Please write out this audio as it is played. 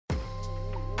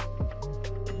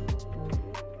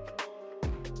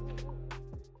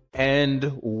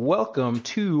and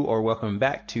welcome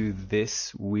back to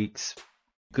this week's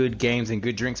Good Games and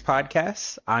Good Drinks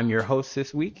podcast. I'm your host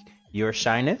this week, your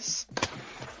Shyness.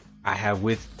 I have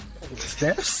with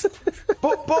Steps.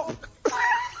 Boop, boop.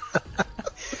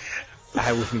 I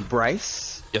have with me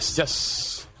Bryce.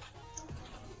 Yes.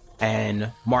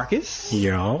 And Marcus.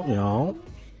 Yo.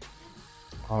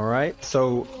 All right.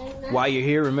 So while you're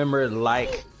here, remember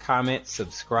like, comment,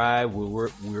 subscribe. We're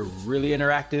really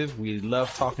interactive. We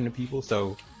love talking to people,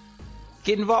 so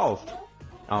get involved.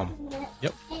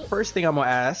 Yep. First thing I'm gonna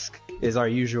ask is our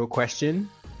usual question.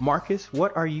 Marcus,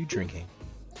 what are you drinking?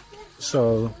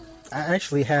 So I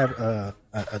actually have a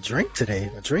drink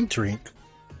today, a drink.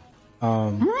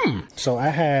 So I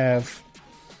have.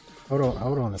 Hold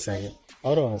on a second.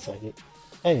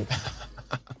 Hey,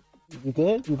 you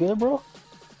good? You good, bro?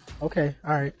 Okay,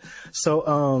 all right.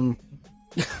 So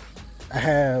I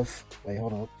have. Wait,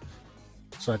 hold on.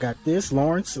 So I got this.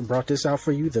 Lawrence brought this out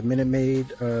for you. The Minute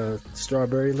Maid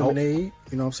strawberry lemonade.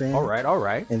 You know what I'm saying? All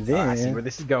right. And then I see where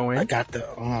this is going. I got the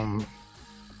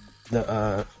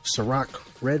Ciroc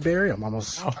red berry. I'm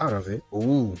almost out of it.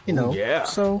 Ooh, yeah.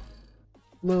 So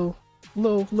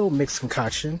little mixed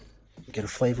concoction. Get a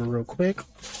flavor real quick.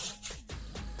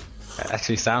 That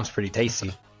actually sounds pretty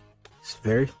tasty. It's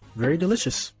very, very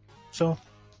delicious. So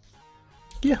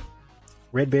yeah,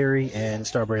 red berry and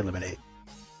strawberry lemonade.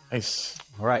 Nice.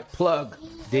 All right, plug.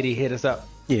 Diddy hit us up.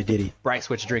 Yeah, Diddy. Bryce,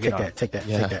 what you drinking? Take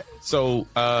that. So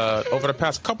over the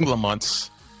past couple of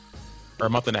months, or a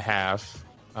month and a half,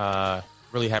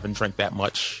 really haven't drank that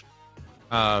much.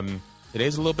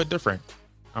 Today's a little bit different.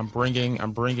 I'm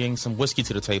bringing some whiskey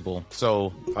to the table.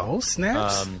 So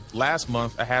snaps. Last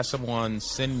month I had someone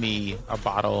send me a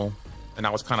bottle, and I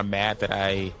was kind of mad that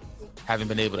I haven't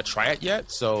been able to try it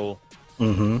yet. So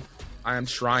I am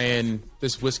trying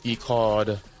this whiskey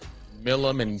called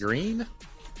Milam and Green.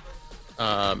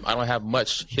 I don't have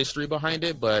much history behind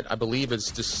it, but I believe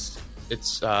it's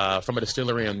from a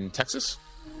distillery in Texas.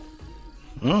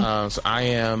 So I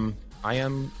am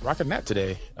rocking that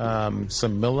today.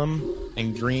 Some Milam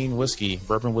and Green whiskey,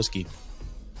 bourbon whiskey.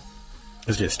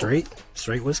 Is it straight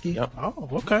whiskey? Yep. Oh,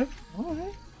 okay. All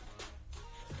right.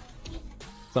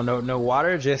 So no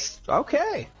water, just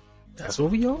okay. That's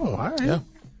what we on. All right. Yeah.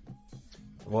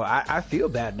 Well, I feel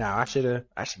bad now. I should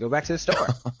go back to the store.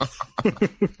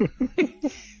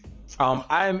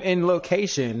 I'm in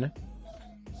location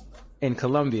in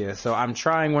Colombia, so I'm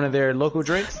trying one of their local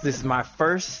drinks. This is my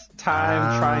first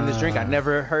time trying this drink. I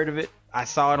never heard of it. I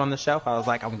saw it on the shelf. I was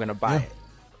like, I'm gonna buy it.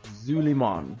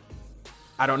 Zulimon.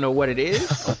 I don't know what it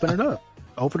is. Open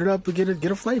it up and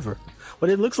get a flavor. But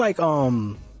it looks like I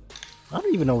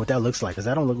don't even know what that looks like, because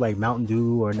that don't look like Mountain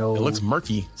Dew or no. It looks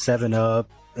murky. 7-Up.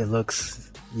 It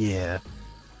looks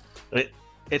It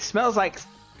smells like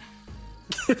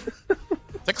Take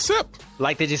a sip.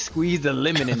 like they just squeezed a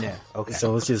lemon in there. Okay.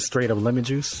 So it's just straight up lemon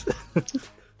juice.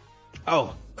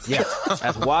 Oh, yeah.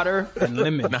 That's water and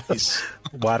lemon. Nice.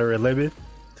 Water and lemon.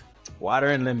 Water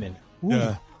and lemon. Ooh.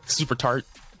 Yeah. Super tart.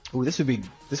 Ooh, this would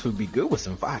be good with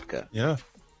some vodka. Yeah.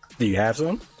 Do you have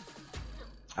some?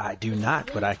 I do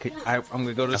not, but I'm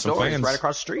gonna go to the Got some store. It's plans. right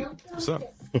across the street. What's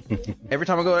up? Every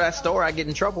time I go to that store, I get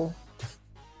in trouble.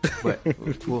 But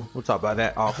we'll talk about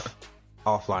that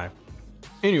offline.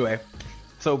 Anyway,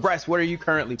 so Bryce, what are you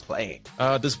currently playing?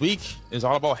 This week is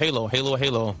all about Halo.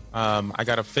 I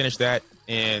gotta finish that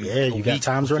in you got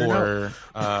times running out.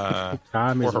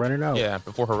 Time is running out. Yeah,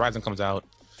 before Horizon comes out.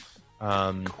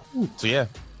 So yeah,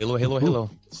 Halo.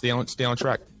 Stay on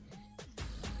track.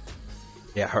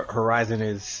 Yeah, Horizon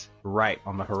is right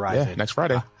on the horizon. Yeah, next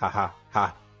Friday. Ha.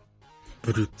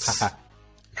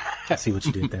 I see what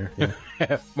you did there.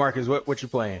 Yeah. Marcus, what you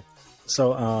playing?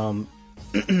 So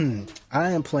I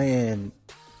am playing.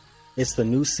 It's the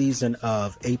new season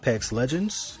of Apex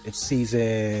Legends. It's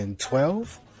season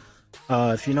 12.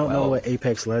 If you don't know what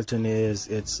Apex Legend is,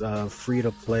 it's free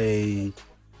to play,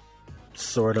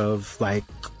 sort of like,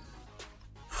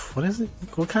 what is it?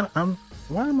 What kind of?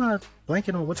 Why am I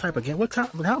blanking on what type of game? What kind?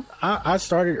 I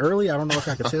started early. I don't know if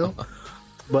I can tell,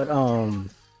 but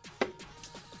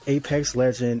Apex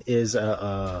Legend is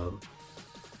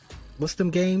what's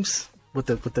them games with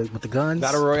the guns?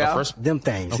 Battle Royale. Them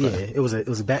things. Okay.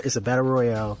 Yeah, it's a battle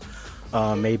royale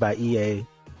made by EA.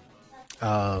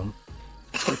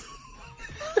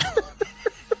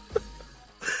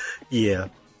 Yeah.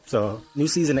 So new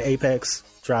season of Apex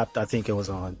dropped. I think it was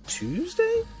on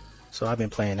Tuesday. So I've been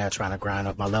playing that, trying to grind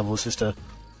up my levels just to,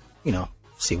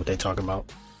 see what they're talking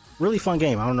about. Really fun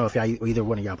game. I don't know if either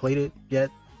one of y'all played it yet.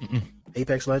 Mm-mm.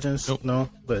 Apex Legends. Nope. No,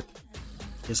 but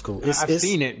It's cool. I've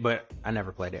seen it, but I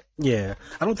never played it. Yeah,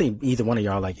 I don't think either one of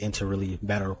y'all like into really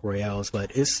battle royales,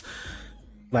 but it's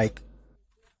like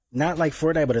not like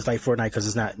Fortnite, but it's like Fortnite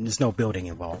because there's no building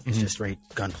involved. It's just straight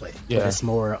gunplay. Yeah. But it's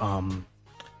more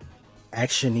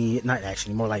actiony, not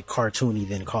actiony, more like cartoony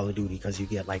than Call of Duty because you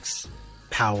get like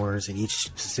powers and each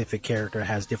specific character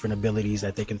has different abilities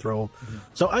that they can throw.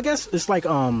 So I guess it's like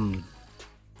Overwatch,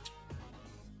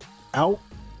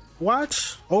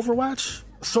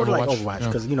 sort of like Overwatch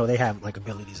because you know they have like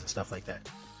abilities and stuff like that.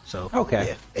 So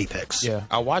yeah, Apex. Yeah,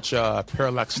 I watch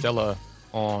Parallax Stella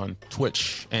on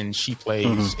Twitch, and she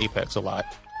plays Apex a lot.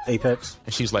 Apex,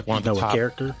 and she's like one of the top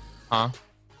character.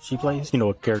 She plays. You know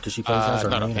what character she plays as?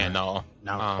 Not offhand, no.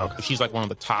 Okay. She's like one of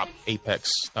the top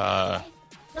Apex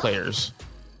players,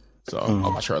 so I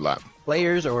watch her a lot.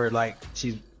 Players, or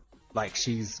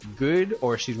she's good,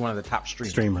 or she's one of the top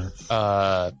streamers.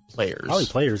 Players. Probably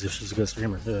players if she's a good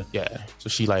streamer. Yeah. So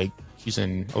she's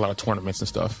in a lot of tournaments and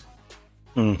stuff.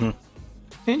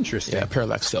 Interesting. Yeah,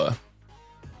 Parallax Stella.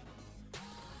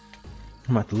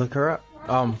 I'm about to look her up.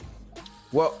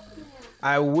 Well,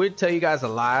 I would tell you guys a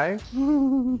lie,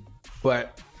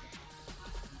 but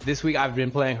this week I've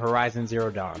been playing Horizon Zero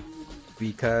Dawn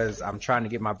because I'm trying to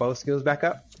get my bow skills back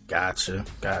up. Gotcha.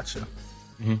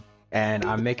 And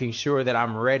I'm making sure that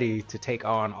I'm ready to take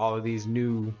on all of these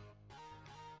new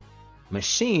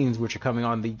machines which are coming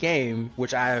on the game,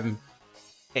 which I'm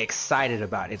excited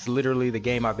about. It's literally the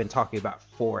game I've been talking about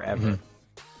forever.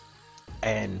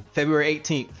 And February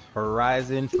 18th,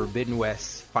 Horizon Forbidden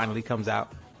West finally comes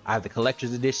out. I have the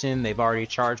collector's edition. They've already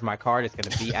charged my card. It's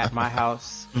going to be at my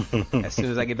house as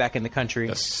soon as I get back in the country.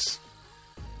 Yes.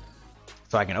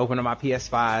 So I can open up my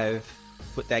PS5,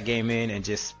 put that game in, and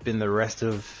just spend the rest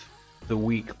of the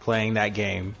week playing that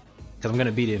game. Because I'm going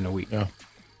to beat it in a week. Yeah.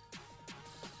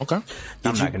 Okay.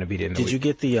 I'm not going to beat it in a week. Did you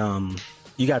get the,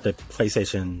 you got the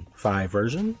PlayStation 5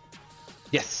 version?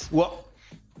 Yes. Well,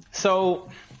 so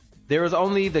there was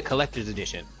only the collector's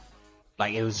edition.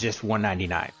 Like, it was just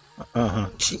 $199.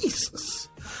 Jesus.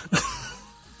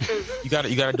 You got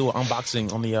to do an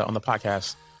unboxing on the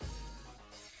podcast.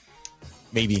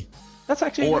 Maybe. That's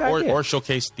actually a good idea. Or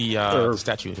showcase the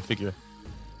statue, the figure.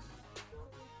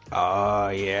 Oh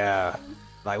yeah.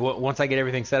 Like once I get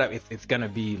everything set up, it's gonna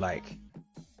be like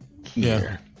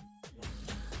here. Yeah.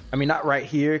 I mean, not right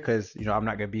here because I'm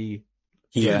not gonna be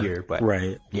here, but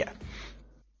right. Yeah.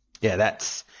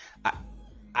 That's.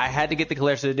 I had to get the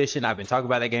collector's edition. I've been talking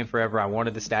about that game forever. I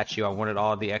wanted the statue. I wanted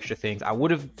all the extra things. I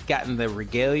would have gotten the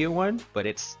regalia one, but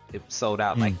it sold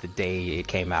out like the day it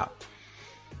came out.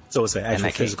 So it's an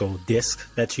actual physical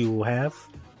disc that you will have?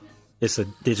 It's a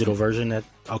digital version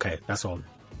okay, that's all.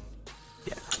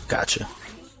 Yeah. Gotcha.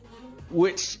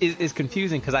 Which is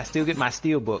confusing because I still get my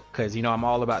Steelbook because, I'm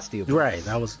all about Steelbook. Right,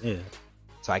 So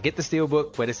I get the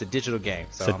Steelbook, but it's a digital game.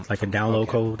 So like a download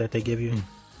code that they give you?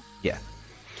 Yeah.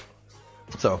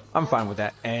 So I'm fine with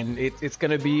that. And it's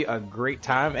going to be a great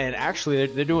time. And actually,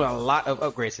 they're doing a lot of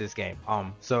upgrades to this game.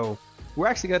 So we're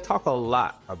actually going to talk a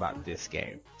lot about this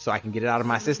game so I can get it out of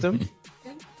my system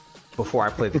before I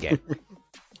play the game.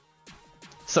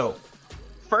 So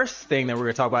first thing that we're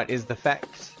going to talk about is the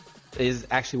fact is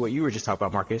actually what you were just talking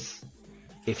about, Marcus.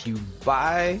 If you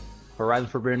buy Horizon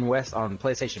Forbidden West on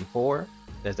PlayStation 4,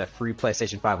 there's that free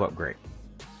PlayStation 5 upgrade.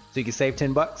 So you can save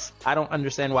 $10. I don't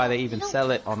understand why they even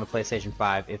sell it on the PlayStation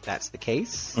 5 if that's the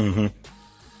case.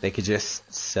 They could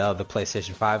just sell the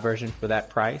PlayStation 5 version for that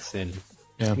price and,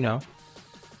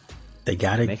 they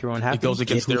got to make everyone happy. It goes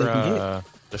against their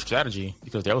strategy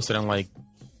because they were selling like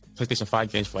PlayStation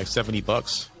 5 games for like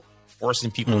 $70, forcing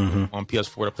people on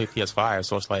PS4 to play PS5.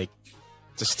 So it's like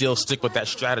to still stick with that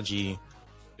strategy,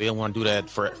 they don't want to do that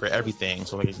for everything.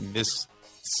 So like in this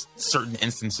certain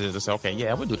instances, it's okay,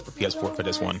 yeah, I would do it for PS4 for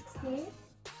this one.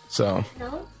 So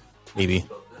maybe.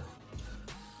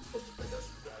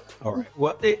 All right.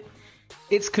 Well,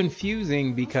 it's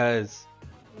confusing because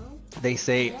they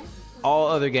say all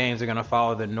other games are going to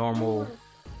follow the normal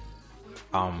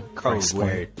code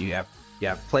where you have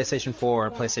PlayStation 4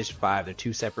 and PlayStation 5. They're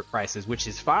two separate prices, which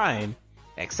is fine,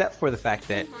 except for the fact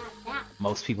that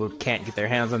most people can't get their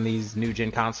hands on these new gen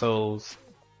consoles,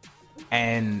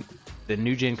 and the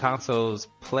new gen consoles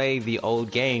play the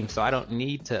old game, so I don't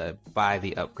need to buy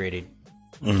the upgraded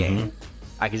game.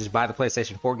 I can just buy the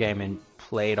PlayStation 4 game and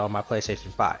play it on my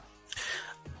PlayStation 5.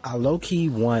 I low-key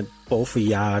want both of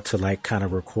y'all to like kind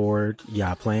of record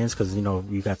y'all plans because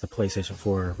you got the PlayStation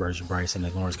 4 version, Bryce, and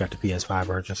then Lawrence got the PS5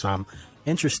 version. So I'm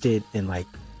interested in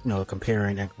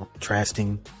comparing and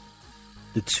contrasting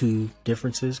the two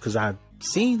differences because I've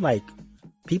seen like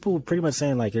people pretty much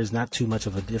saying like there's not too much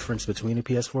of a difference between the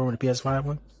PS4 and the PS5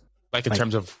 one. Like in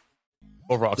terms of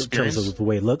overall in terms experience. of the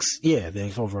way it looks. Yeah,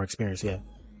 the overall experience. Yeah.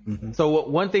 So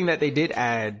one thing that they did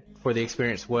add for the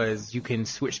experience was you can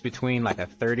switch between like a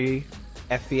 30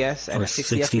 FPS and Or a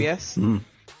 60 60. FPS.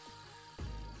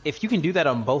 If you can do that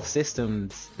on both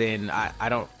systems, then I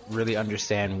don't really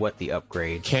understand what the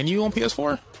upgrade. Can you on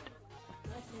PS4?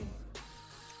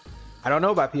 I don't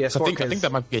know about PS4. So I think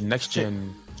that might be a next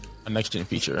gen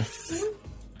feature.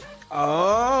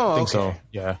 Oh, I think okay. so.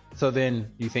 Yeah. So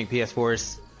then you think PS4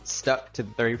 is stuck to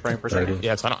the 30 frame per 30. second?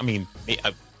 Yeah. So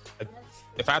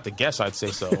if I had to guess, I'd say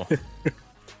so.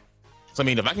 So I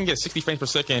mean, if I can get 60 frames per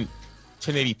second,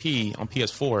 1080p on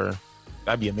PS4,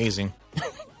 that'd be amazing.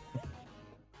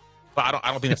 But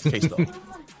I don't think that's the case though.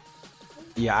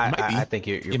 Yeah, might be. I think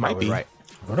you're It might probably be. right.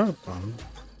 Hold up.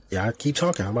 Yeah, I keep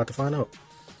talking. I'm about to find out.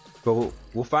 But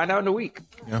we'll find out in a week.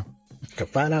 Yeah. Can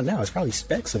find out now. It's probably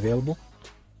specs available.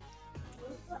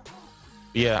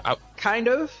 Yeah. Kind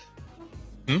of.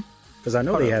 Because I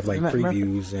know Hold they on. have like Matt-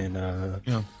 previews and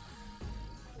Yeah.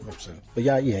 but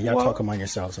y'all Well- talk among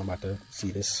yourselves. I'm about to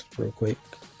see this real quick.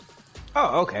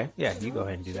 Oh, okay. Yeah, you go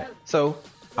ahead and do that. So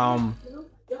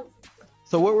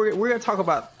what we're gonna talk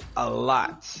about a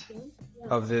lot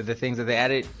of the things that they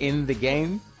added in the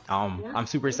game. I'm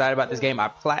super excited about this game. I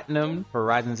platinumed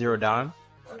Horizon Zero Dawn,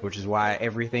 which is why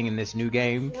everything in this new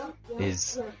game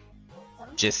is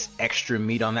just extra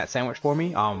meat on that sandwich for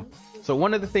me. So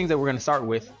one of the things that we're gonna start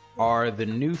with are the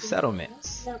new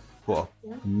settlements. Well,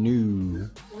 new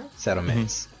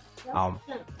settlements.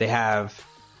 They have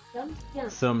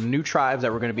some new tribes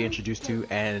that we're going to be introduced to,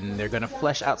 and they're going to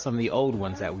flesh out some of the old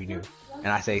ones that we knew. And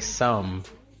I say some.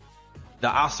 The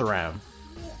Oseram.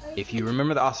 If you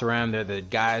remember the Oseram, they're the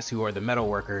guys who are the metal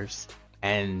workers,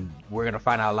 and we're going to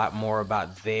find out a lot more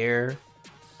about their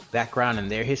background and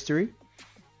their history.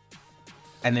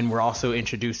 And then we're also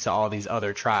introduced to all these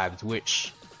other tribes,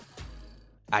 which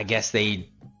I guess they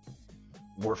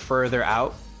were further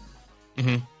out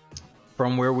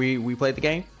from where we played the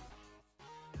game.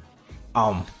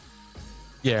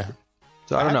 Yeah.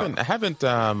 So I don't know. I haven't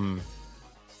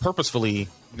purposefully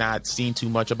not seen too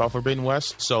much about Forbidden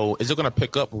West. So is it going to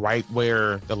pick up right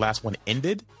where the last one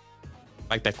ended,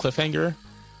 like that cliffhanger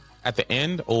at the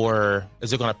end, or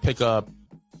is it going to pick up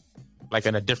like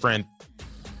in a different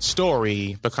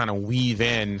story, but kind of weave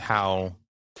in how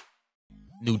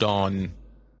New Dawn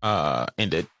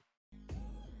ended?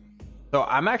 So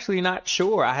I'm actually not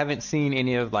sure. I haven't seen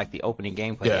any of like the opening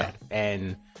gameplay yet,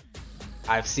 and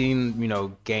I've seen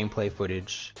gameplay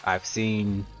footage. I've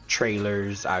seen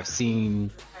trailers. I've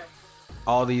seen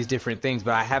all these different things,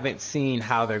 but I haven't seen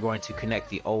how they're going to connect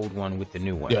the old one with the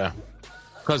new one. Yeah,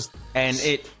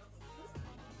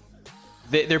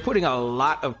 they're putting a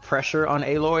lot of pressure on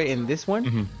Aloy in this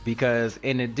one because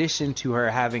in addition to her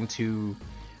having to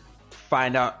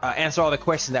find out, answer all the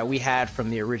questions that we had from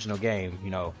the original game,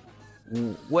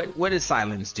 what does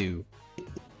Silence do?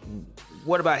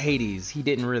 What about Hades? He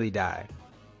didn't really die.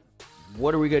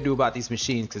 What are we going to do about these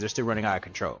machines because they're still running out of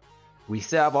control? We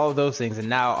still have all of those things, and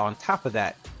now on top of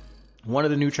that, one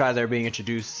of the new tribes that are being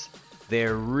introduced,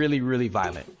 they're really, really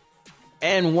violent.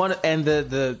 And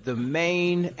the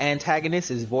main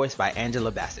antagonist is voiced by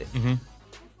Angela Bassett.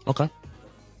 Okay.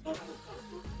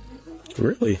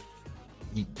 Really?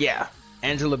 Yeah,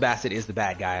 Angela Bassett is the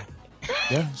bad guy.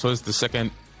 Yeah. So it's the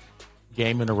second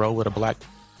game in a row with a black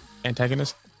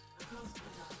antagonist.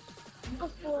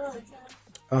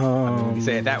 You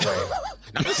say it that way.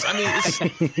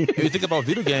 If you think about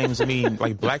video games,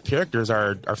 like black characters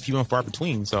are few and far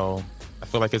between. So I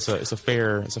feel like it's a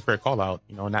fair call out.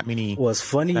 Not many. Well, it's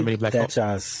funny not many black that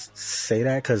y'all say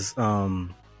that because are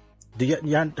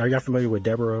y'all familiar with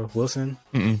Deborah Wilson?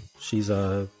 Mm-mm. She's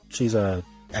a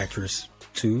actress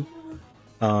too.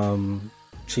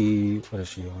 What is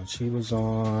she on? She was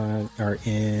on or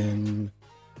in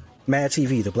Mad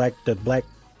TV, the black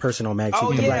person on Mad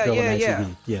TV, the black girl on Mad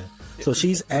TV. Yeah. So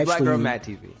she's actually Black Girl Mad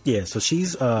TV. Yeah, so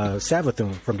she's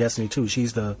Savathun from Destiny 2.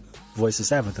 She's the voice of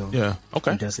Savathun. Yeah.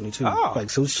 Okay. From Destiny 2. Oh.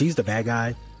 So she's the bad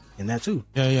guy in that too.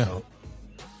 Yeah. So,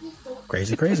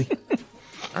 crazy.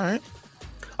 All right.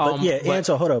 And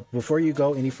so hold up before you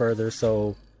go any further.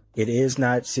 So it is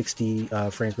not 60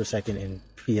 frames per second in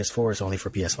PS4. It's only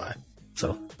for PS5.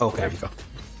 So Okay. there you go.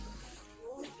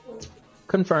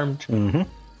 Confirmed.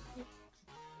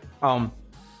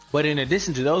 But in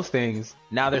addition to those things,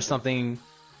 now there's something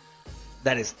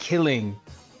that is killing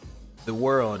the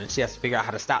world, and she has to figure out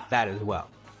how to stop that as well.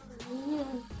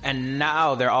 And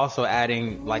now they're also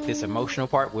adding like this emotional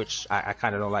part, which I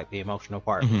kind of don't like the emotional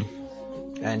part.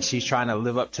 And she's trying to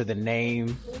live up to the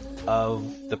name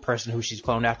of the person who she's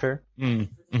cloned after.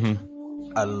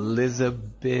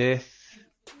 Elizabeth.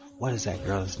 What is that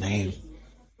girl's name?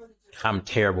 I'm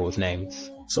terrible with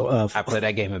names. So I played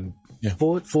that game.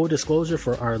 Full disclosure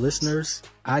for our listeners,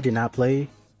 I did not play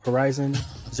Horizon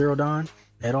Zero Dawn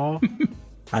at all.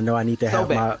 I know I need to have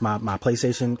my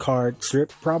PlayStation card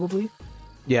stripped probably.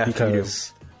 Yeah,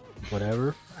 because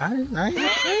whatever. I ain't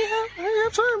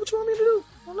have time. What you want me to do?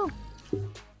 I don't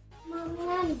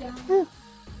know.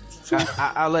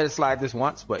 I'll let it slide this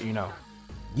once, but you know,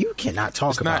 you cannot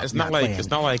talk about. It's not like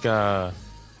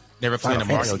never playing a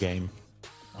Mario game.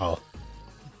 Oh,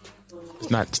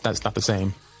 it's not the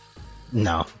same.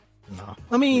 No.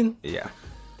 I mean, yeah,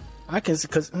 I can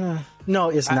because no,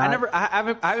 it's not.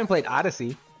 I haven't played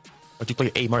Odyssey. But you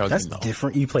played a Mario That's game, though.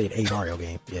 different. You played a Mario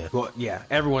game, yeah. Well, yeah,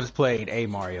 everyone's played a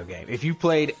Mario game. If you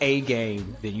played a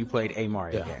game, then you played a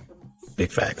Mario game.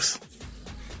 Big facts.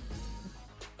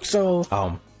 So,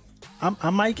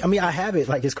 I might. I mean, I have it.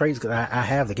 Like, it's crazy because I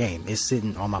have the game. It's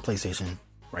sitting on my PlayStation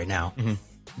right now,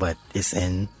 but it's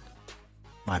in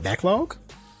my backlog.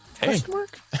 Hey,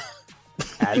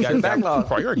 you got backlog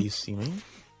priorities. You mean?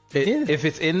 If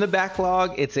it's in the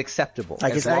backlog, it's acceptable.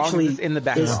 Like, it's actually it's in the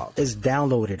backlog. It's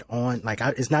downloaded on. Like,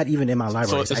 it's not even in my library.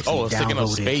 So it's actually it's taking up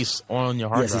space on your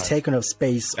hard drive. Yes, it's taking up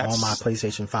space on my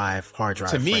PlayStation 5 hard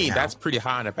drive. To me, right that's pretty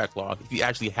high in the backlog. If you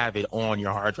actually have it on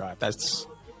your hard drive, that's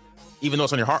even though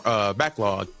it's on your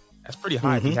backlog, that's pretty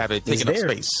high. If you have it taking up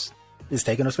space. It's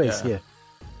taking up space. Yeah.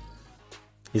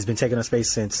 It's been taking up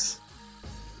space since.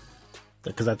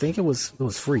 Because I think it was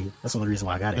free. That's the only reason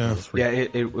why I got it. Yeah, it was free.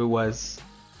 It was.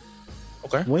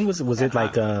 Okay. When was it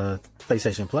like a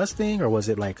PlayStation Plus thing, or was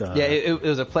it like a... Yeah, it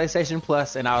was a PlayStation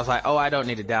Plus, and I was like, oh, I don't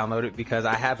need to download it because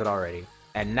I have it already.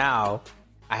 And now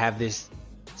I have this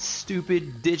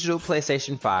stupid digital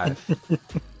PlayStation 5,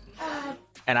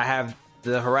 and I have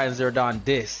the Horizon Zero Dawn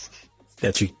disc.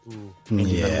 That you...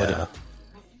 Yeah.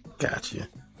 Gotcha.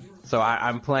 So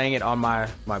I'm playing it on my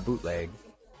bootleg.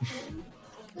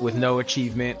 With no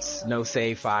achievements, no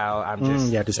save file. I'm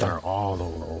just you have to start all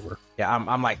over. Yeah,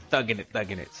 I'm like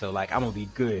thugging it. So like I'm gonna be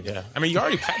good. Yeah, I mean you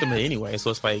already packed it anyway,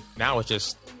 so it's like now it's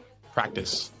just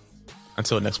practice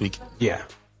until next week. Yeah.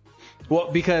 Well,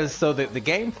 because so the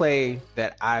gameplay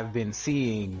that I've been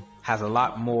seeing has a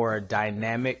lot more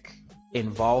dynamic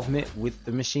involvement with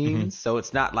the machines. So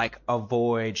it's not like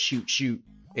avoid, shoot.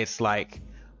 It's like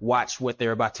watch what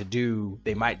they're about to do.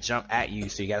 They might jump at you,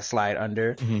 so you got to slide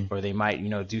under, or they might,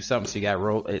 do something, so you got to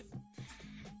roll it.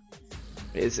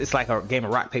 It's like a game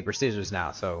of rock, paper, scissors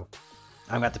now. So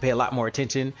I'm got to pay a lot more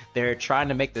attention. They're trying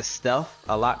to make the stealth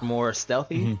a lot more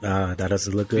stealthy. That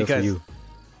doesn't look good for you.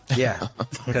 Yeah,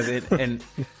 because in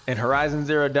Horizon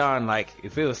Zero Dawn, like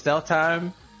if it was stealth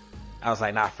time, I was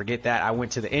like, nah, forget that. I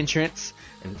went to the entrance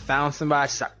and found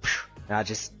somebody. And I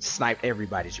just sniped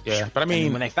everybody. Yeah, but I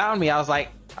mean, when they found me, I was like,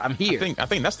 I'm here. I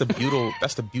think that's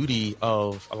the beauty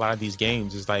of a lot of these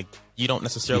games is like you don't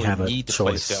necessarily need to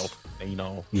play stealth,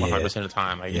 100% of the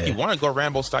time. Like if you want to go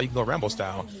Rambo style, you can go Rambo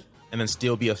style, and then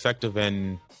still be effective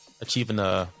in achieving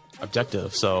the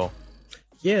objective. So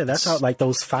yeah, that's how like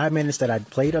those 5 minutes that I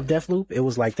played of Deathloop, it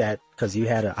was like that because you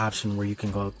had an option where you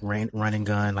can go run and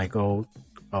gun, like go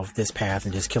off this path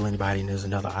and just kill anybody, and there's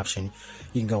another option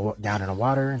you can go down in the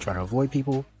water and try to avoid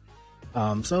people.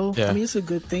 I mean, it's a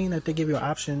good thing that they give you an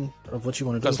option of what you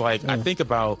want to do. Because I think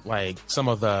about like some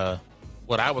of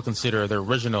what I would consider the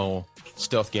original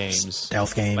stealth games.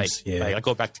 Like I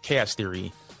go back to Chaos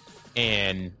Theory,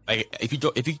 and like if you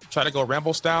try to go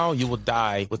Rambo style, you will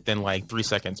die within like 3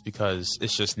 seconds because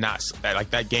it's just not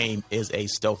like that game is a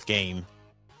stealth game,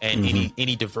 and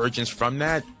any divergence from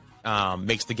that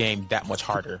makes the game that much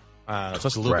harder. So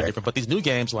it's a little bit different. But these new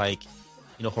games like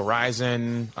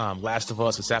Horizon, Last of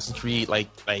Us, Assassin's Creed, like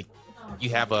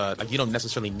you have you don't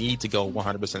necessarily need to go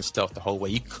 100% stealth the whole way.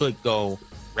 You could go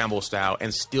Rambo style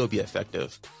and still be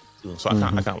effective. So I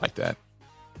kind of like that.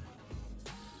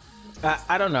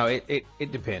 I don't know.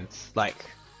 It depends. Like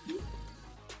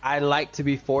I like to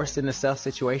be forced into stealth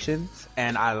situations,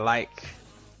 and I like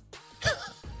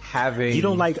having. You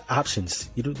don't like options.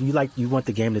 You want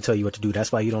the game to tell you what to do.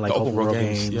 That's why you don't like open world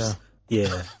games.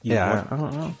 Yeah. I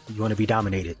don't know. You want to be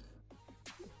dominated.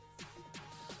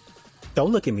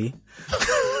 Don't look at me.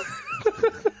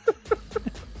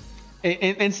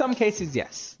 In some cases,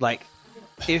 yes. Like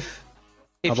if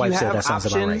you have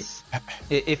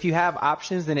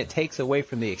options, then it takes away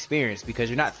from the experience because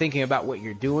you're not thinking about what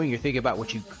you're doing. You're thinking about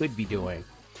what you could be doing.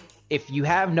 If you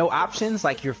have no options,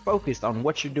 like you're focused on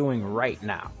what you're doing right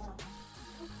now.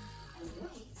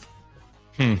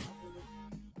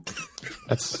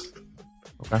 That's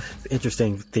okay.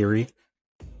 Interesting theory.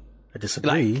 I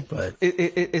disagree, but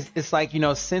it's like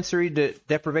sensory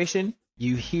deprivation.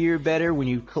 You hear better when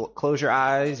you close your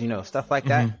eyes, stuff like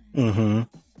that. Mm-hmm.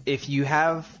 If you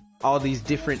have all these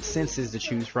different senses to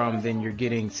choose from, then you're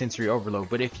getting sensory overload.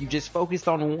 But if you just focused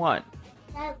on one,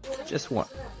 just one.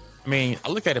 I mean, I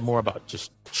look at it more about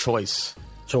just choice.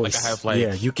 Choice. Like I have, like,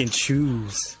 yeah, you can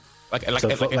choose.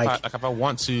 If I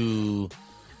want to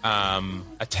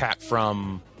attack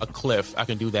from a cliff, I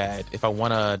can do that. If I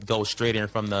want to go straight in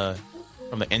from the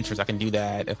entrance, I can do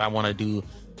that. If I want to do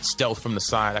stealth from the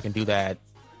side, I can do that.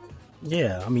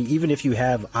 Yeah, I mean, even if you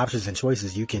have options and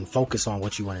choices, you can focus on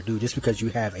what you want to do. Just because you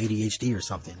have ADHD or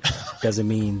something doesn't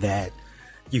mean that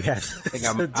you have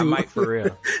I might for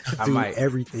real. I do might.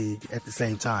 everything at the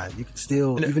same time. You can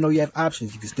still, even though you have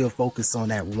options, you can still focus on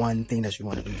that one thing that you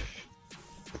want to do.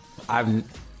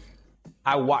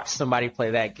 I watched somebody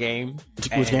play that game.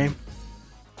 Which game?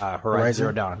 Horizon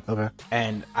Zero Dawn. Okay.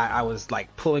 And I was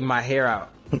like pulling my hair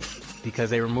out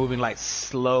because they were moving like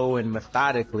slow and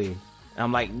methodically. And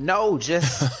I'm like, no,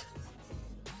 just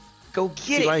go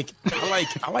get it.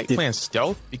 I like playing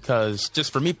stealth because,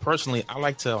 just for me personally, I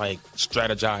like to like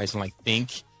strategize and like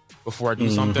think before I do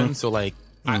something. So like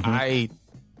I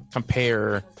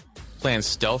compare playing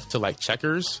stealth to like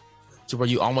checkers, to where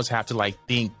you almost have to like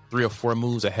think 3 or 4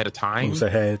 moves ahead of time.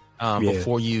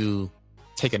 Before you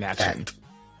take an action.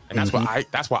 And that's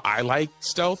why I like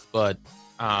stealth, but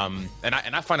and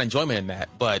I find enjoyment in that.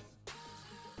 But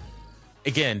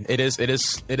again, it is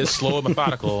slow and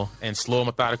methodical, and slow and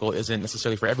methodical isn't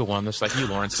necessarily for everyone. Just like you,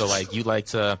 Lawrence. So like you like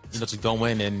to to go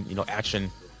in and go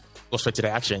straight to the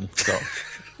action. So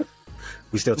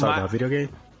we still talk about video game.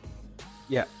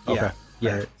 Yeah. Okay. Yeah.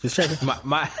 Yeah, right. Just checking.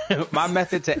 My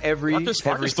method to every Marcus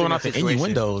throwing out the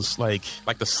innuendos, like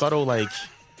the subtle like.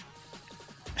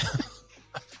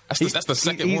 That's the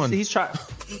second one. He's trying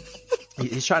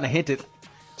to hint it.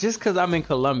 Just because I'm in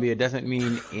Colombia doesn't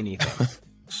mean anything.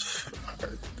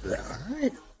 All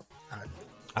right.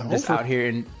 I'm just out here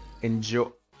and enjoy.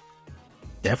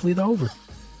 Definitely the over.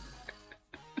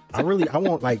 I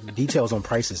want like details on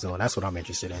prices though. That's what I'm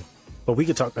interested in. But we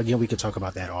could talk again. We could talk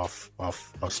about that off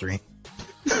stream.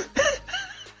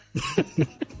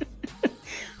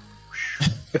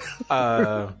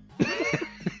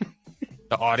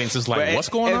 The audience is like, what's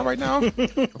going on right now?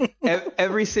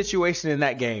 Every situation in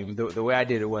that game, the way I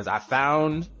did it was I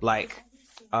found like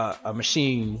a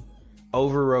machine,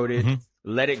 overrode it,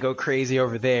 let it go crazy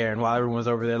over there, and while everyone was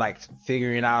over there like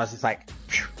figuring it out, I was just like,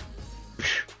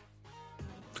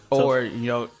 or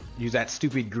use that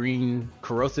stupid green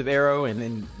corrosive arrow and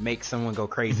then make someone go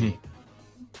crazy.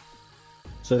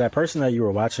 So that person that you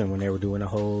were watching when they were doing the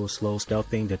whole slow stealth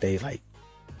thing,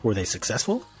 were they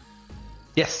successful?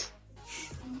 Yes.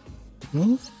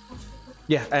 Mm-hmm.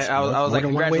 Yeah, I was like,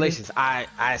 congratulations.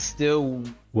 I still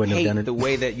hate the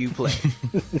way that you play.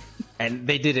 And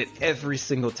they did it every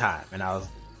single time, and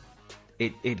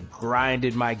it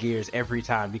grinded my gears every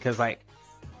time, because like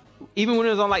even when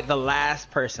it was on like the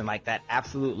last person, like that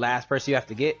absolute last person you have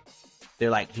to get, they're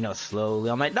like,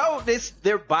 slowly. I'm like, no,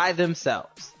 they're by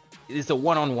themselves. It's a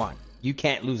one-on-one. You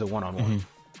can't lose a one-on-one.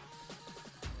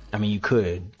 I mean, you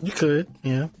could,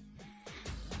 yeah,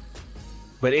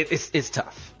 but it's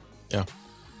tough. Yeah.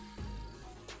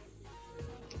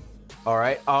 All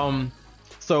right.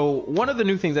 So one of the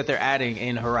new things that they're adding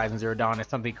in Horizon Zero Dawn is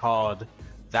something called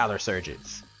Valor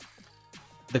Surges.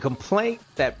 The complaint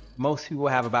that most people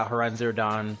have about Horizon Zero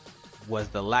Dawn was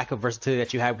the lack of versatility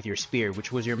that you had with your spear,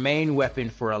 which was your main weapon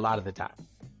for a lot of the time.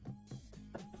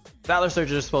 Valor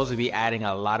Surges are supposed to be adding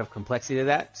a lot of complexity to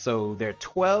that. So there are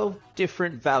 12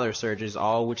 different Valor Surges,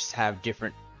 all which have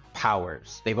different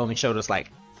powers. They've only showed us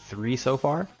like 3 so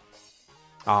far.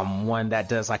 One that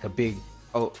does like a big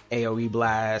AoE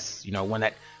blast, one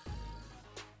that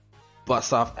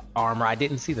busts off armor. I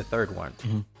didn't see the third one. So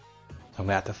I'm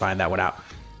gonna have to find that one out.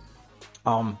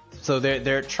 So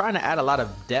they're trying to add a lot of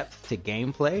depth to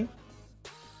gameplay.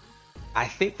 I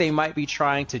think they might be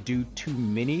trying to do too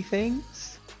many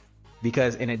things,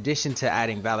 because in addition to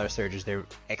adding Valor Surges, they're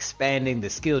expanding the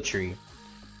skill tree.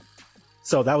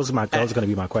 So that was going to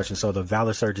be my question. So the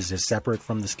Valor Surges is separate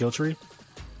from the skill tree?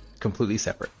 Completely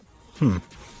separate. Okay.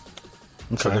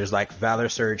 So there's like Valor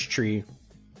Surge tree.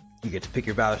 You get to pick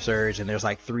your Valor Surge, and there's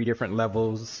like 3 different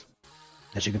levels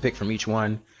that you can pick from each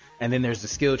one. And then there's the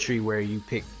skill tree where you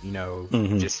pick,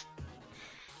 just,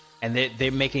 and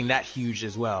they're making that huge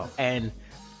as well. And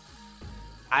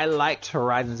I liked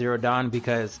Horizon Zero Dawn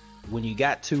because when you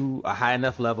got to a high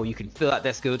enough level, you can fill out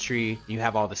that skill tree. You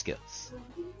have all the skills.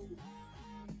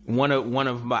 One of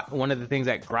the things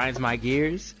that grinds my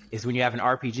gears is when you have an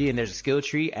RPG and there's a skill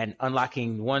tree, and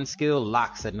unlocking one skill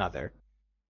locks another.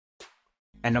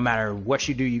 And no matter what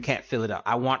you do, you can't fill it up.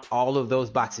 I want all of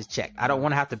those boxes checked. I don't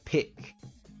want to have to pick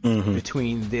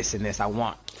between this and this. I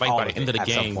want Like all by of the end it of the at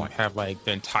some game, point. have like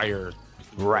the entire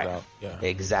Right. out. Yeah.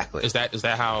 Exactly. Is that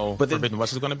how But then- Forbidden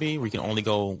West is going to be? Where you can only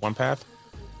go one path?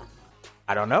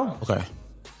 I don't know. Okay.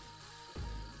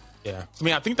 Yeah. I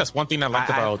mean, I think that's one thing I like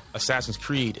about Assassin's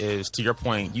Creed is, to your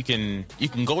point, you can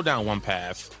go down one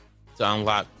path to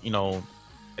unlock,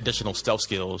 additional stealth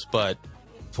skills, but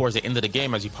towards the end of the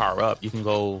game, as you power up, you can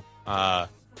go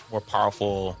more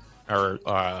powerful, or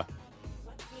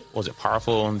was it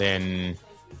powerful than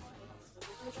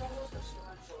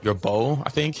your bow? I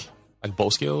think, like bow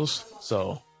skills.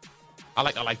 So I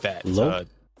like that.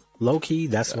 Low key,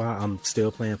 that's why I'm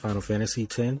still playing Final Fantasy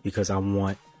X, because I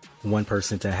want one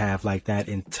person to have like that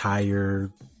entire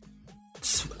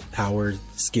power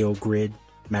skill grid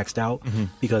maxed out.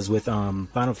 Because with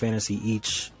Final Fantasy,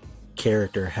 each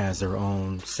character has their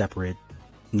own separate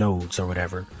nodes or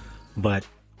whatever. But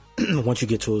once you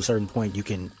get to a certain point, you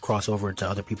can cross over to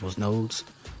other people's nodes.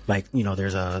 Like,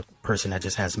 there's a person that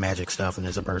just has magic stuff, and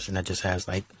there's a person that just has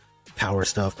like power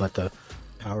stuff, but the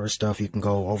power stuff, you can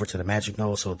go over to the magic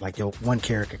node. So like one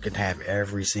character can have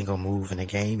every single move in the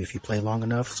game if you play long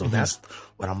enough. So that's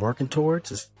what I'm working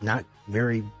towards. It's not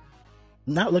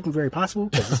looking very possible,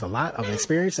 because there's a lot of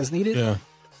experience that's needed. Yeah.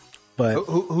 But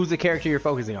Who's the character you're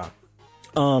focusing on?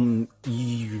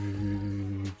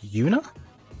 Yuna?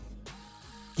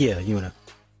 Yeah, Yuna.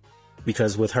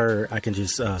 Because with her, I can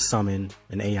just summon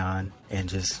an Aeon and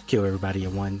just kill everybody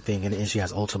in one thing, and she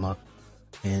has Ultima,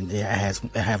 and I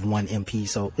have one MP.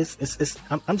 So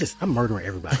I'm murdering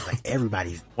everybody. Like,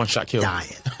 everybody's One shot kill.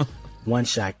 dying. One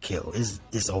shot kill.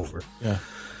 It's over. Yeah.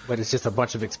 But it's just a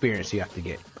bunch of experience you have to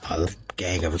get. A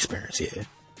gang of experience. Yeah.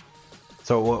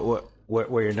 So what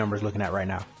are your numbers looking at right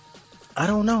now? I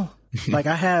don't know. Like,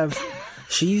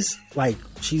 she's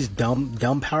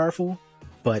dumb powerful,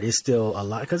 but it's still a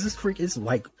lot, because it's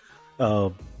like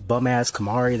bum ass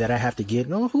Kamari that I have to get.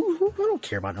 No, who I don't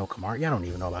care about no Kamari. I don't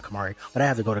even know about Kamari, but I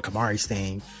have to go to Kamari's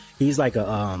thing. He's like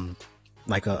a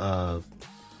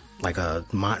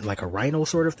rhino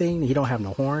sort of thing. He don't have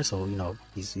no horn, so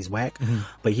he's whack.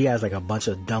 But he has like a bunch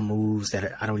of dumb moves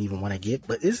that I don't even want to get.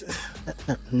 But it's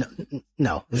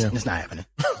not happening.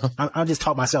 I just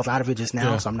talked myself out of it just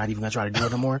now, so I'm not even gonna try to do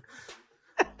it no more.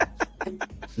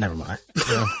 Never mind.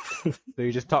 So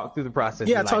you just talk through the process.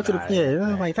 Yeah, I talked to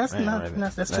I'm like, that's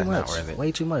too much.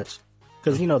 Way too much.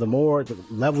 Because the more the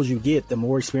levels you get, the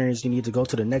more experience you need to go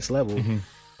to the next level, and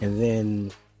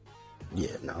then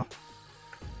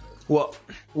Well,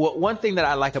 one thing that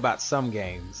I like about some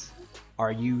games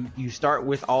are you start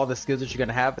with all the skills that you're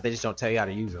gonna have, but they just don't tell you how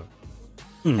to use them.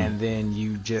 And then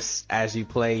you just, as you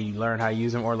play, you learn how to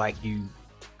use them, or like you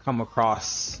come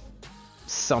across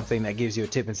something that gives you a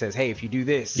tip and says, hey, if you do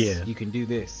this, you can do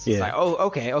this. It's like, oh,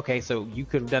 okay, so you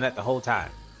could have done that the whole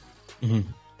time.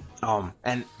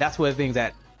 And that's one of the things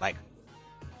that like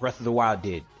Breath of the Wild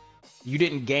did. You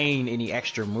didn't gain any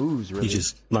extra moves, really. You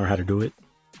just learn how to do it.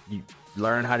 You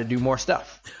learn how to do more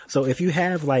stuff. So if you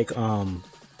have like I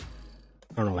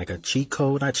don't know, like a cheat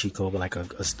code, not cheat code, but like a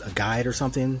guide or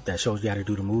something that shows you how to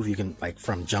do the move, you can, like,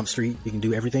 from Jump Street, you can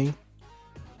do everything.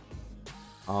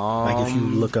 Like, if you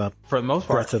look up, for the most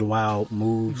part, Breath of the Wild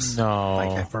moves, No.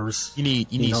 like at first, You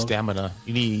need stamina.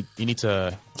 You need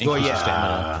to increase your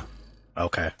stamina.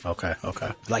 Okay.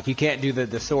 like you can't do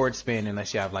the sword spin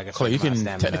unless you have like a So certain you can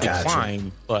amount of stamina. technically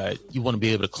climb, but you want to be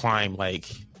able to climb like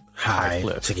high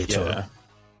cliff to get to it.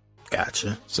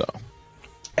 Gotcha. So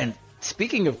And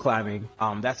speaking of climbing,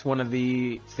 that's one of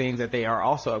the things that they are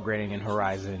also upgrading in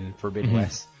Horizon Forbidden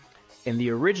West. In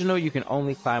the original, you can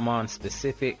only climb on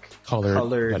specific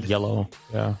colored like yellow.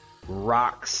 Yeah.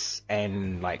 rocks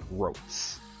and like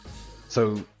ropes.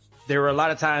 So there were a lot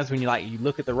of times when you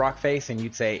look at the rock face and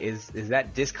you'd say, is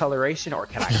that discoloration or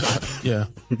can I climb it? Yeah.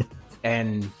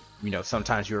 And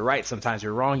sometimes you were right, sometimes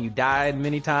you're wrong. You died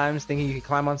many times thinking you could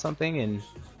climb on something and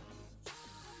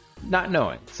not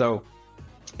knowing. So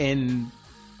in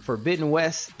Forbidden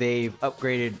West, they've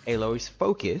upgraded Aloy's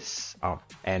focus.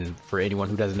 And for anyone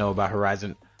who doesn't know about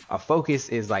Horizon, a focus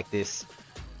is like this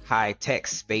high-tech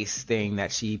space thing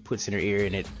that she puts in her ear,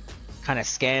 and it kind of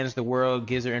scans the world,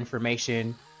 gives her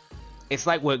information. It's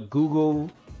like what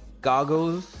Google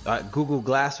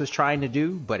Glass was trying to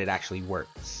do, but it actually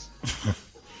works.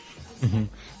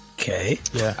 Okay.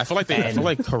 Yeah. I feel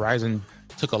like Horizon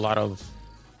took a lot of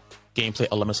gameplay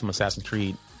elements from Assassin's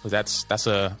Creed, because that's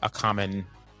a common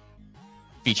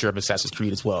feature of Assassin's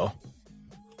Creed as well.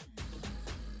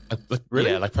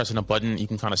 Really? Yeah, like pressing a button, you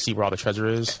can kind of see where all the treasure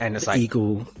is. And it's The like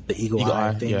eagle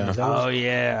eye thing. yeah. Is that what- oh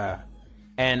yeah.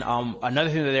 And another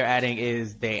thing that they're adding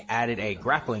is they added a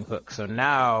grappling hook. So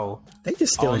now They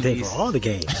just stealing all things these- for all the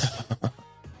games.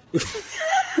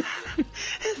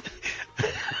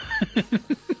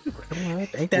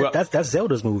 Ain't that that's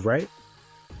Zelda's move, right?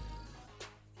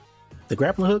 The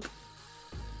grappling hook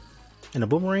and the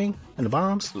boomerang and the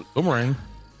bombs. Boomerang.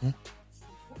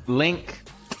 Link.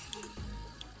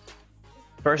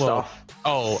 First off.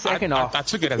 Oh, second off, I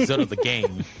took it as Zelda the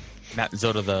game, not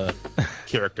Zelda the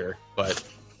character. But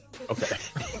okay.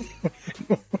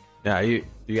 Yeah, you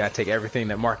gotta take everything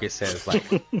that Marcus says like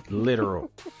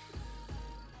literal.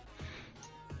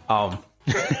 But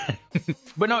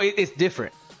no, it's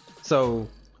different. So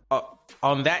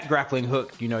on that grappling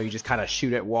hook, you just kind of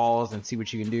shoot at walls and see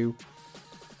what you can do.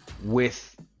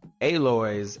 With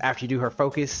Aloy's, after you do her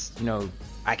focus,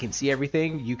 I can see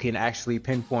everything. You can actually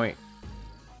pinpoint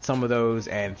some of those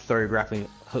and throw your grappling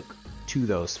hook to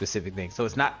those specific things. So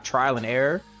it's not trial and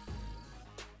error.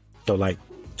 So like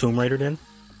Tomb Raider then?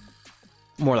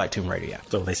 More like Tomb Raider, yeah.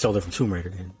 So they stole it from Tomb Raider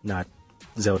then, not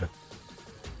Zelda.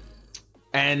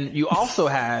 And you also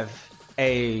have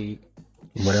a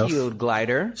shield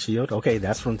glider. Shield? Okay,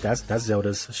 that's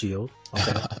Zelda's shield.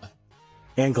 Okay.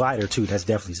 And glider too, that's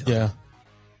definitely Zelda.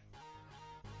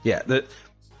 Yeah. The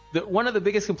one of the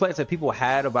biggest complaints that people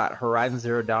had about Horizon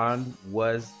Zero Dawn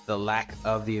was the lack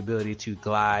of the ability to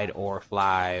glide or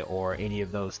fly or any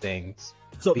of those things.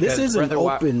 So this is an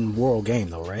open world game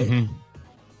though, right? Mm-hmm.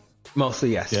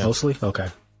 Mostly, yes. Yeah. Mostly? Okay.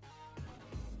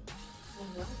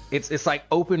 It's like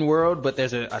open world, but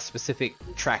there's a specific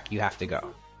track you have to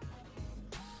go.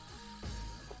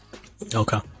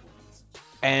 Okay.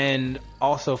 And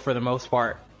also, for the most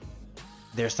part,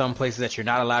 there's some places that you're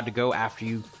not allowed to go after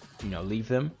you leave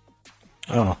them.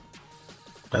 Oh,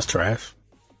 that's trash.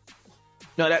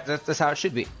 No, that's how it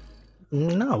should be.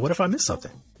 No, what if I miss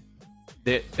something?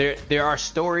 There are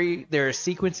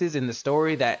sequences in the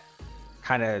story that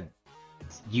kind of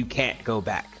you can't go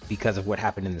back because of what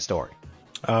happened in the story.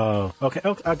 Oh, okay.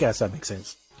 I guess that makes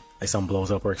sense. Like something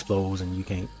blows up or explodes and you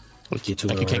can't get to it.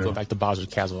 Like you can't go back to Bowser's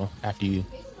Castle after you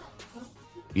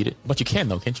beat it, but you can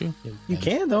though, can't you? You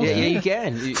can though. Yeah, you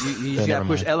can. You just gotta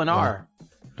push L and R.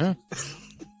 Yeah.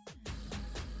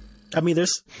 I mean,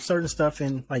 there's certain stuff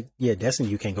in Destiny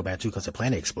you can't go back to because the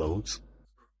planet explodes.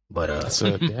 But that's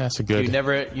a good.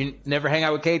 You never hang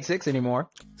out with Cade 6 anymore.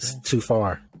 It's too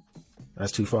far.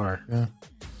 That's too far. Yeah,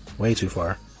 way too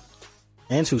far,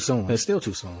 and too soon. It's still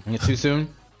too soon. Too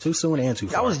soon. Too soon and too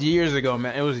far. That was years ago,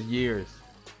 man. It was years.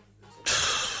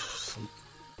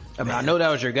 I mean, I know that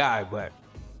was your guy, but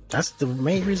that's the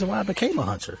main reason why I became a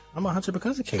hunter. I'm a hunter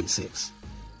because of Cade 6.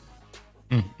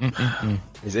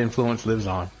 His influence lives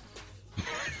on.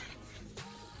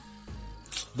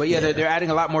 But yeah, they're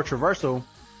adding a lot more traversal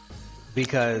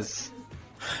because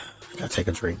I gotta take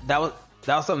a drink. That was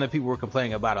something that people were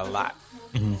complaining about a lot.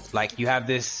 Mm-hmm. Like you have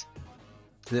this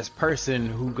person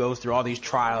who goes through all these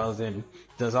trials and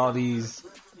does all these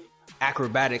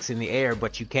acrobatics in the air,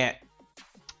 but you can't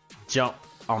jump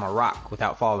on a rock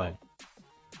without falling.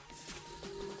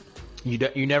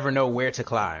 You never know where to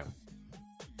climb.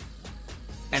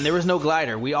 And there was no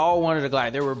glider. We all wanted a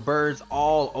glider. There were birds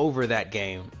all over that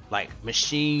game, like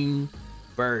machine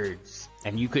birds,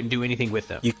 and you couldn't do anything with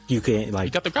them. You can't you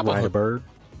got the ride a bird.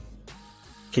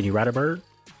 Can you ride a bird?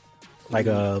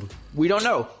 We don't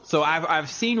know. So I've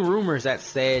seen rumors that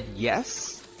said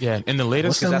yes. Yeah, in the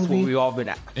latest, because that's what we've all been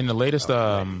at. In the latest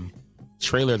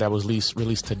trailer that was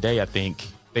released today, I think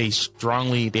they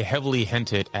heavily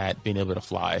hinted at being able to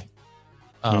fly.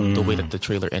 The way that the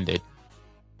trailer ended,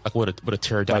 like with a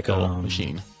pterodactyl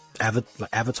machine.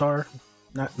 Avatar,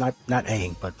 not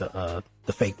Aang, but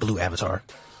the fake blue Avatar.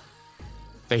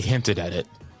 They hinted at it.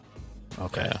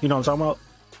 Okay, yeah. You know what I'm talking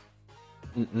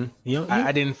about?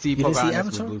 I didn't see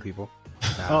Pocahontas with blue people.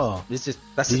 No. It's just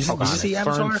did you see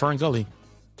Avatar? Fern Gully.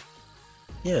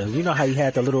 Yeah, you know how you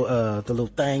had the little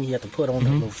thing you had to put on the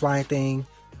little flying thing,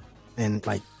 and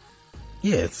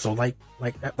so like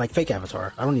fake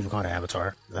Avatar. I don't even call it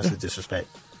Avatar. That's a disrespect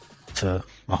to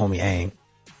my homie Aang.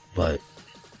 But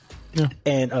yeah.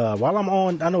 And while I'm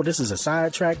on, I know this is a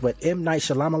sidetrack, but M. Night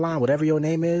Shyamalan, whatever your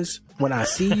name is, when I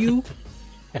see you,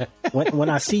 when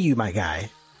I see you, my guy.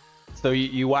 So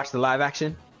you watch the live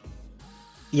action?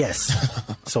 Yes.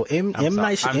 So I'm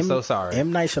so sorry.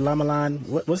 M. Night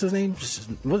Shyamalan. What's his name?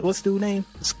 What's the dude's name?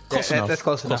 Close enough. That's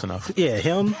close enough. Yeah,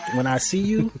 him. When I see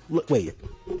you, look, wait.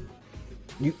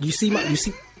 You see.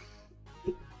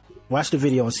 Watch the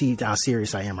video and see how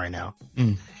serious I am right now.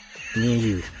 Me and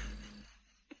you.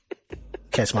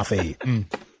 Catch my fade.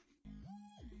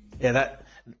 Yeah, that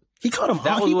he called him.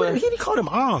 He called him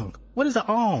Ong. What is the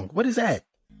Ong? What is that?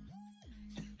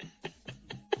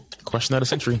 Question of the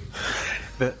century.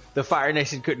 The Fire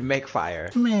Nation couldn't make fire.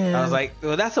 Man. I was like,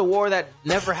 well, that's a war that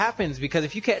never happens, because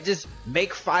if you can't just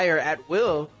make fire at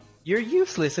will, you're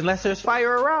useless unless there's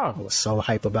fire I around. was so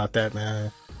hype about that,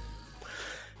 man.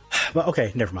 But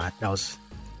okay, never mind. That was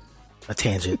a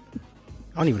tangent.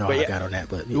 I don't even know how I got on that,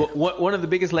 but yeah. One of the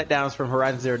biggest letdowns from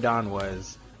Horizon Zero Dawn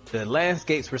was the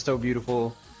landscapes were so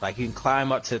beautiful. Like, you can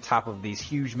climb up to the top of these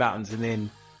huge mountains, and then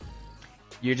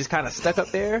you're just kind of stuck up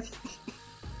there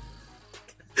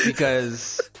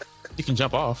because You can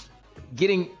jump off.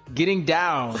 getting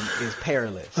down is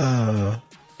perilous.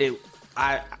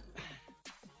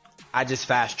 I just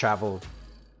fast traveled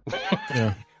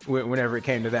Yeah. whenever it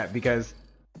came to that, because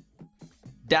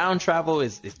down travel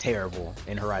is terrible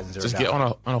in Horizon Zero Just Dawn.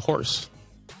 get on a horse.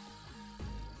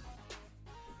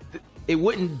 It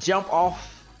wouldn't jump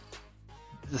off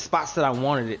the spots that I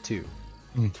wanted it to.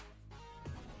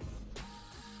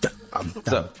 I'm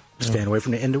So staying away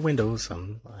from the end of windows.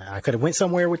 I could have went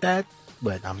somewhere with that,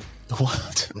 but I'm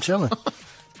chilling.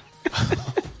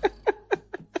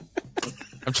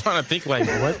 I'm trying to think like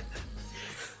what.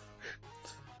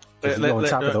 You go on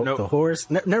top of the horse.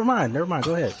 Never mind.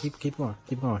 Go ahead. Keep going.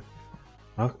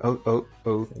 oh,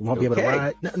 Won't be able to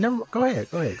ride. Never. Go ahead.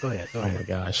 Oh my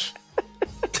gosh.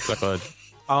 It's like a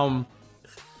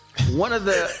One of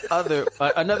the other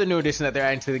another new addition that they're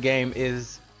adding to the game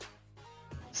is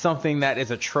something that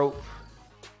is a trope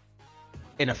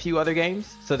in a few other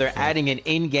games. So they're adding an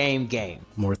in-game game.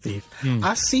 More thief.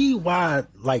 I see why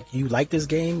like you like this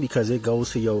game, because it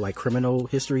goes to your like criminal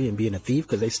history and being a thief,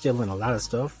 because they stealing a lot of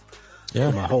stuff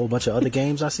from a whole bunch of other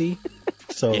games I see.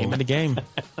 So game in the game.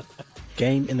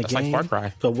 Game in the That's game. like Far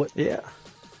Cry. So what? Yeah.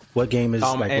 What game is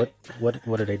and-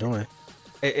 what are they doing?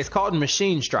 It's called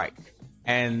Machine Strike,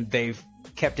 and they've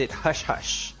kept it hush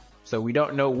hush. So we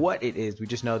don't know what it is. We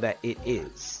just know that it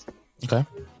is. Okay.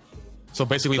 So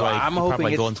basically, So like I'm you hoping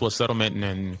probably go it's- into a settlement and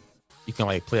then you can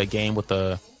like play a game with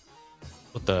the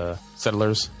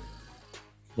settlers.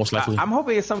 Most likely. I'm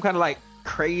hoping it's some kind of like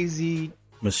crazy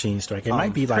Machine Strike. It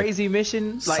might be like crazy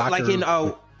mission, like in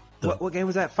what game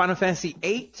was that? Final Fantasy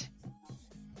VIII,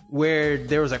 where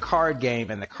there was a card game,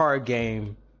 and the card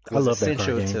game was love that card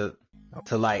essential game.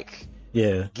 to like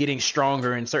yeah. getting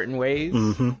stronger in certain ways.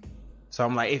 Mm-hmm. So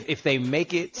I'm like, if they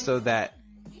make it so that,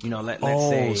 you know, let's oh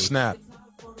say snap!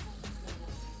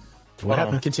 What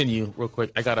happened? Continue real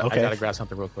quick. I gotta grab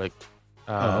something real quick.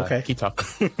 Okay. Keep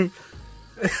talking.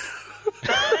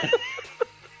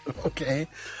 Okay.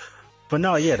 But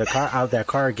no, yeah, that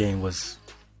card game was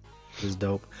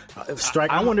dope. Strike.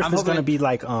 I wonder if I'm it's gonna hoping- be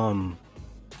like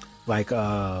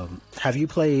have you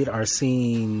played or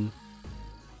seen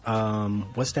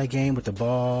what's that game with the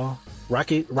ball?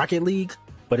 Rocket League?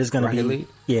 But it's gonna Rocket be League?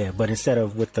 yeah, but instead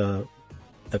of with the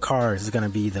cars, it's gonna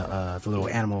be the little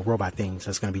animal robot things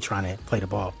that's gonna be trying to play the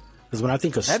ball. Because when I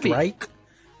think of Strike,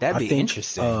 that'd I be think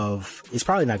interesting. of it's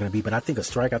probably not going to be, but I think of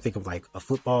Strike. I think of like a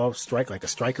football strike, like a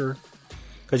striker.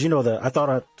 Because you know I thought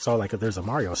I saw like there's a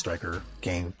Mario Striker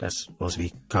game that's supposed to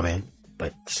be coming,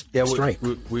 but yeah, Strike.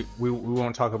 we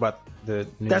won't talk about the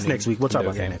new That's next week. We'll talk Nintendo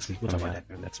about that game. next week. We'll talk about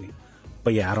that next week.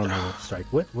 But yeah, I don't know Strike.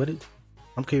 What did?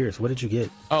 I'm curious. What did you get?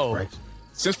 Oh, Bryce?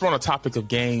 since we're on the topic of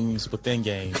games within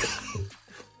games,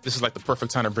 this is like the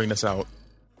perfect time to bring this out.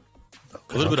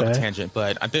 A little bit of a Okay. tangent,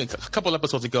 but I think a few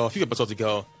episodes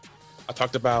ago, I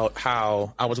talked about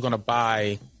how I was going to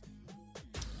buy.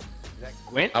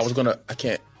 Gwent? I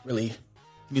can't really.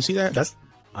 Can you see that? That's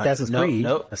Assassin's no, Creed.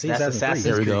 no, I see that's Assassin's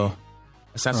There we Creed. go.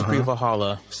 Assassin's Creed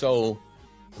Valhalla. So,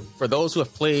 for those who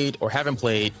have played or haven't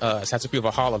played Assassin's Creed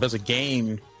Valhalla, there's a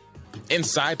game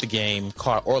inside the game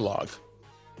called Orlog.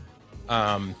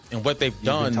 And what they've You've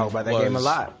done been talking about that game a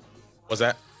lot. Was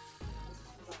that?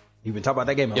 You've been talking about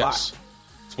that game a Yes. lot.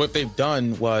 So what they've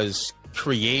done was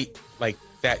create like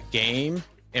that game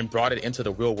and brought it into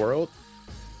the real world.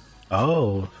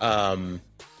 Oh,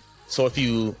 So if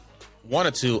you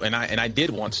wanted to, and I did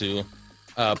want to,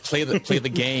 play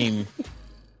the game.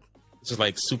 This is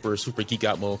like super geek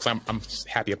out mode because I'm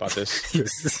happy about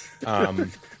this.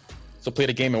 So play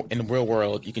the game in the real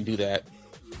world. You can do that.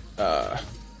 I'm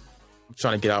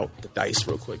trying to get out the dice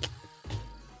real quick.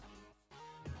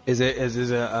 Is it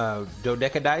a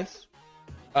dodeca dice?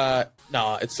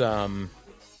 No, it's I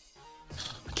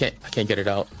can't get it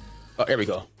out. Oh, here we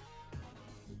go.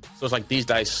 So it's like these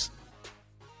dice.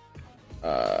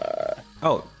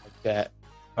 Oh, That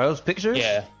are those pictures?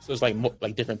 yeah. So it's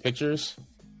like different pictures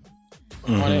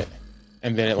on it,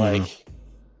 and then it like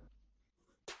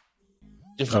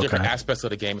different aspects of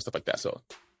the game and stuff like that. So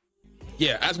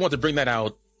yeah, I just wanted to bring that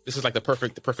out. This is like the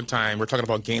perfect time. We're talking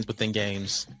about games within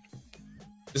games.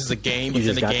 This is a game You within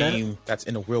just a got game that's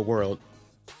in the real world.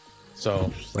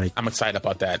 So like I'm excited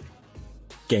about that.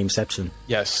 Gameception.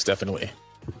 Yes, definitely.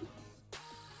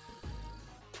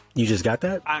 You just got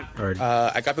that?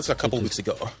 I got this a couple weeks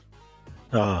ago.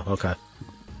 Oh, okay.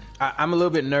 I'm a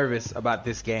little bit nervous about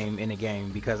this game in a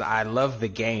game because I love the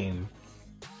game,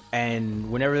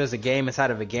 and whenever there's a game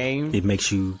inside of a game, it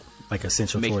makes you like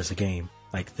essential towards the game.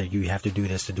 Like that you have to do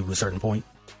this to do a certain point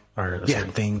or a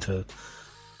certain thing to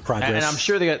progress. And I'm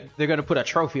sure they're going to put a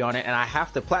trophy on it, and I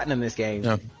have to platinum this game.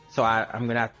 Yeah. So I'm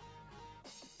going to have...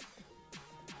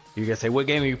 You're going to say, what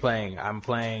game are you playing? I'm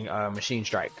playing Machine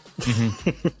Strike.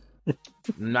 Mm-hmm.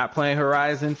 I'm not playing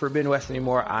Horizon Forbidden West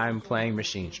anymore. I'm playing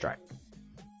Machine Strike.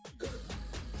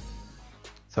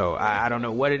 So I don't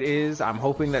know what it is. I'm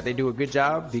hoping that they do a good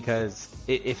job, because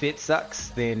if it sucks,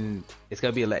 then it's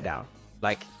going to be a letdown.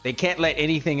 Like, they can't let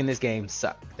anything in this game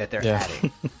suck that they're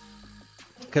adding.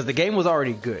 Because the game was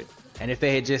already good. And if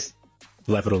they had just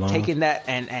left it alone, taken that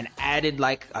and added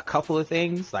like a couple of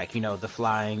things, like, you know, the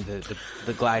flying,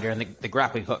 the glider, and the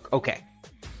grappling hook, okay.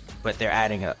 But they're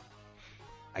adding a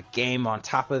game on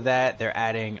top of that. They're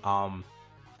adding an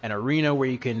arena where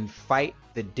you can fight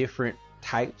the different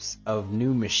types of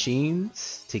new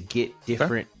machines to get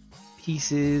different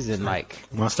pieces, and like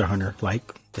Monster Hunter, like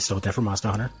they stole that from Monster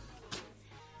Hunter.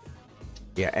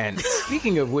 Yeah, and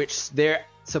speaking of which, they're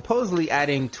supposedly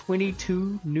adding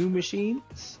 22 new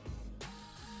machines.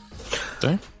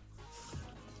 Okay.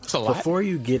 That's a lot. Before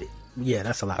you get,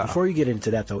 that's a lot. Before you get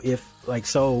into that though, if like,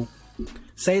 so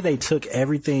say they took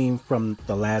everything from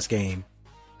the last game,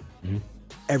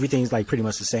 everything's like pretty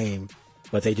much the same,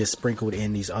 but they just sprinkled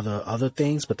in these other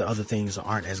things, but the other things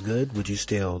aren't as good, would you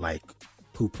still like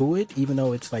poo-poo it, even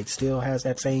though it's like still has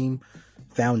that same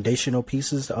foundational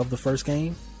pieces of the first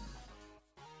game?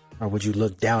 Or would you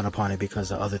look down upon it because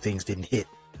the other things didn't hit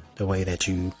the way that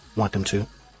you want them to?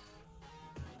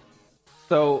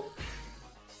 So,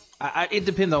 it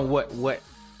depends on what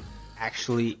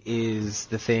actually is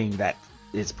the thing that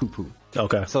is poo-poo.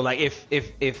 Okay. So, like,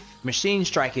 if Machine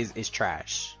Strike is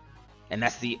trash, and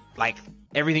that's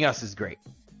everything else is great,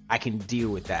 I can deal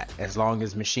with that as long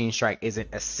as Machine Strike isn't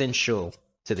essential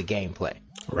to the gameplay.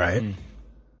 Right.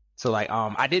 So, like,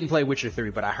 I didn't play Witcher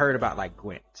 3, but I heard about, like,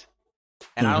 Gwent.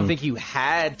 And I don't think you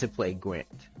had to play Gwent.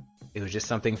 It was just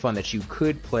something fun that you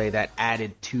could play that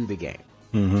added to the game.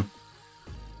 Mm-hmm.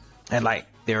 And like,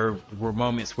 there were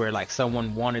moments where like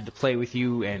someone wanted to play with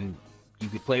you and you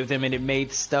could play with them, and it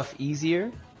made stuff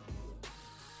easier.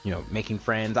 You know, making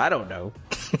friends. I don't know.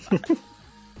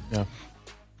 Yeah.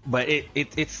 But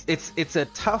it's a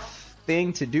tough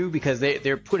thing to do because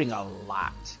they're putting a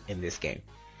lot in this game.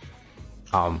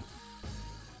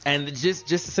 And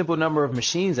just a simple number of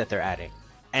machines that they're adding,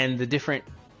 and the different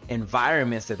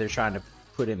environments that they're trying to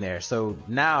put in there. So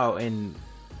now in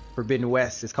Forbidden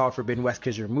West, it's called Forbidden West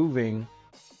because you're moving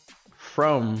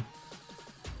from,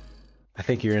 I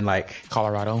think you're in like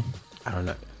Colorado. I don't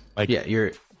know. Like, yeah,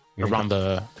 you're around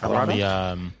the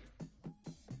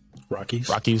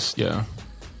Rockies. Yeah.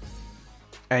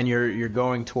 And you're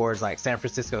going towards like San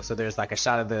Francisco. So there's like a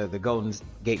shot of the Golden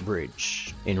Gate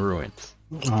Bridge in ruins.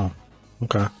 Oh,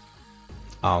 okay.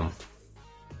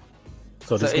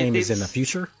 So this game is in the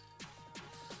future?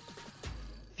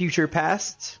 Future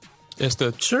past? It's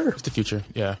the future,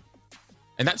 yeah.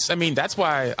 And that's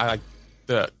why I like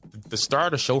the star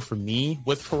of the show for me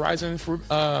with Horizon for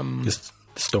this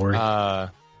story.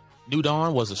 New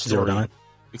Dawn was a story. Zero Dawn.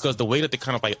 Because the way that they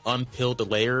kind of like unpeeled the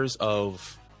layers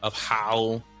of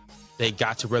how they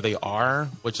got to where they are,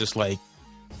 which is like,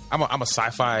 I'm a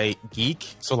sci-fi geek,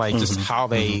 so like just how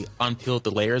they unpeeled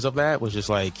the layers of that was just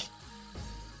like,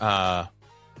 it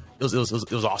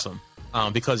was awesome.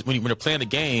 Because when you're playing the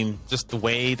game, just the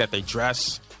way that they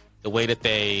dress, the way that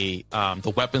they,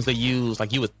 the weapons they use,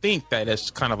 like you would think that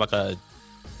it's kind of like a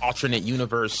alternate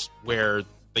universe where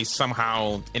they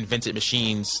somehow invented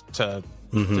machines to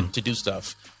do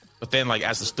stuff. But then like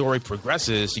as the story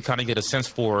progresses, you kind of get a sense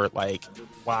for like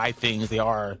why they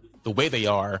are the way they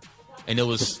are. And it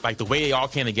was like the way they all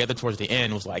came together towards the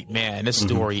end was like, man, this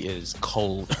story is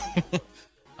cold.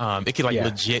 It could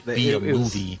legit be a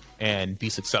movie and be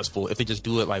successful if they just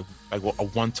do it like a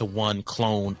 1-to-1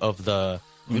 clone of the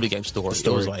video game story. It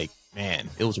was like, man,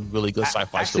 it was a really good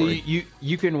sci-fi story.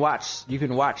 You can watch the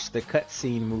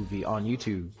cutscene movie on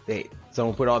YouTube.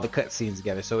 Someone put all the cutscenes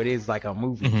together, so it is like a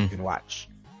movie you can watch.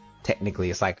 Technically,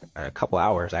 it's like a couple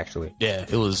hours actually. Yeah,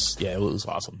 it was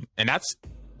awesome, and that's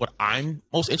what I'm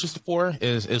most interested for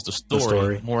is the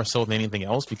story more so than anything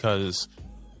else, because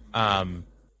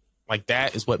like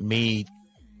that is what made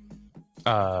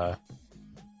the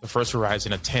first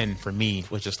Horizon a 10 for me,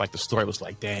 was just like the story was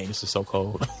like, dang, this is so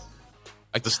cold.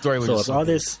 Like the story was just all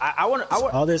this. I want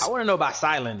to know about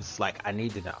Silence. Like, I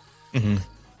need to know.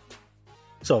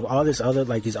 So if all this other,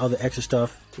 like these other extra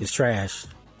stuff is trash,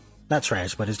 not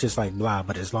trash, but it's just like blah.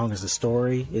 But as long as the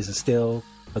story is still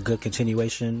a good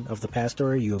continuation of the past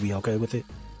story, you'll be okay with it.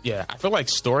 Yeah, I feel like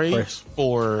story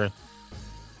for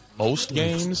most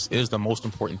games is the most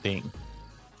important thing.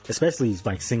 Especially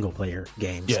like single player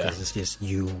games, Yeah. because it's just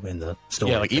you and the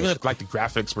story. Yeah, like even if like the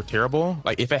graphics were terrible,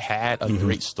 like if it had a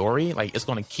great story, like it's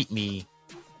gonna keep me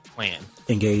playing.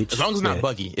 Engaged. As long as it's not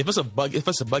buggy. If it's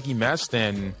a buggy mess,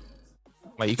 then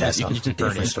like you can That's a burn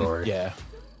different it. story. Yeah.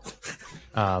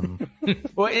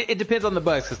 Well, it depends on the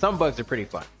bugs, because some bugs are pretty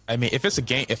fun. I mean, if it's a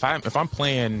game, if I'm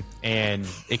playing and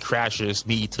it crashes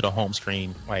me to the home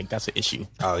screen, like that's an issue.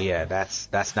 Oh yeah,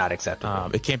 that's not acceptable.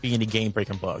 It can't be any game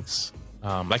breaking bugs.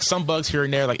 Like some bugs here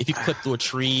and there, like if you clip through a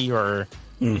tree or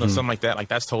you know, something like that, like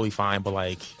that's totally fine. But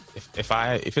like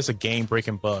if it's a game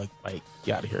breaking bug, like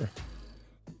get out of here.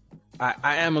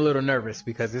 I am a little nervous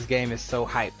because this game is so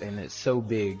hyped and it's so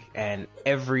big, and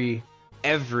every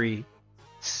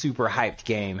super hyped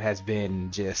game has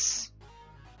been just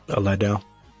A letdown.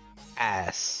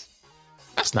 ass.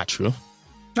 That's not true.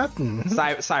 Nothing.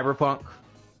 Cyberpunk,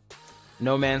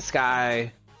 No Man's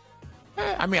Sky.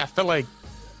 I mean, I feel like.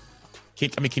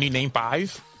 Can you name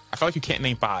 5? I feel like you can't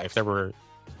name 5 that were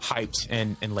hyped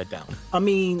and let down. I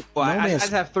mean, Well, No I Man's-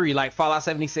 just have 3, like Fallout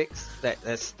 76.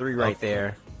 That's 3 right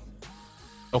there.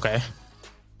 Okay.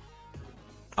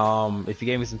 If you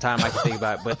gave me some time, I could think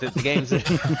about it. But the games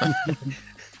that,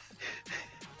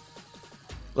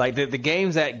 like the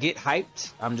games that get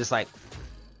hyped, I'm just like,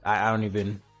 I don't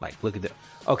even like look at the.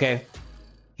 Okay,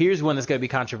 here's one that's gonna be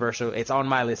controversial. It's on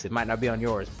my list. It might not be on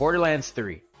yours. Borderlands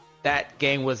 3. That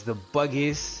game was the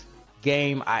buggiest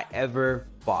game I ever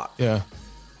bought, Yeah.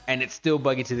 and it's still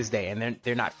buggy to this day. And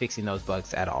they're not fixing those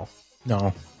bugs at all.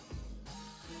 No.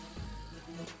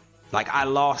 Like I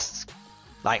lost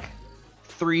like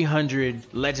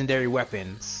 300 legendary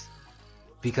weapons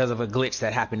because of a glitch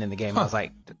that happened in the game. I was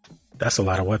like, That's a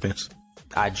lot of weapons.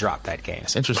 I dropped that game.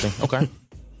 That's interesting. Okay.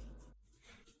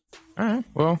 All right.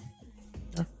 Well.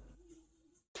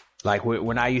 Like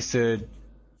when I used to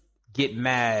get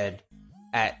mad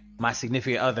at my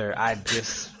significant other, I'd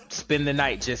just spend the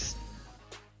night just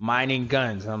mining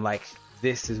guns. I'm like,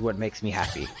 this is what makes me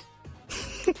happy.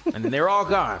 And then they were all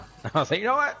gone. I was like, you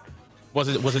know what? Was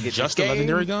it just the game.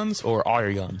 legendary guns or all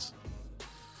your guns?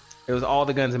 It was all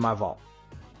the guns in my vault.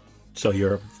 So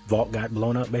your vault got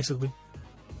blown up, basically.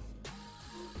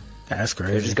 That's They're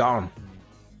crazy. just gone.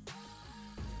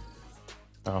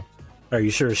 Oh. Are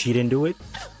you sure she didn't do it?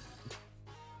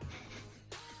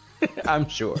 I'm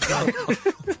sure.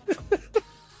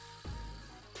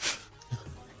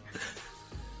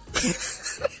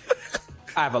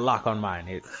 I have a lock on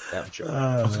mine. I'm sure.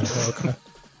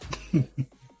 Okay.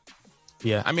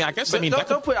 Yeah. I mean, I guess. Don't,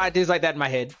 don't put ideas like that in my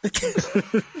head.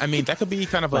 I mean, that could be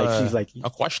kind of She's like, a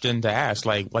question to ask.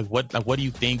 Like what do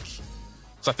you think?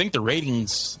 So I think the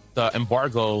ratings, the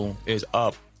embargo is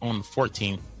up on the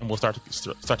 14th, and we'll start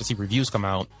to see reviews come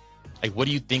out. Like, what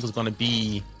do you think is going to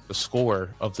be the score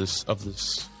of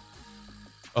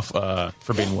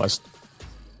Forbidden West?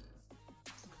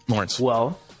 Lawrence.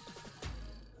 Well,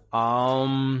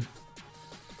 I'm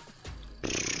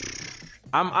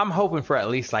hoping for at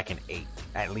least like an 8.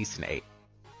 At least an 8.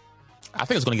 I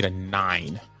think it's going to get a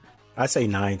 9. I say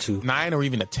 9 too. 9 or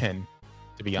even a 10,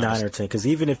 to be honest. 9 or 10, because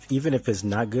even if it's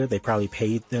not good, they probably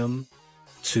paid them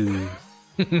to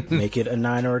make it a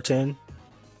 9 or a 10.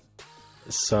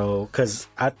 So, because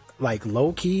I like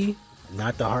low key,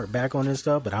 not to harp back on this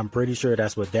stuff, but I'm pretty sure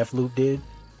that's what Deathloop did,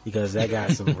 because that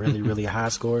got some really really high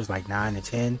scores, like 9 and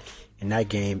 10, and that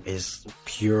game is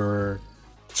pure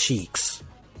cheeks.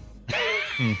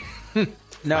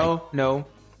 No,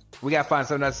 we gotta find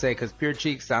something else to say, because pure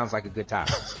cheek sounds like a good time.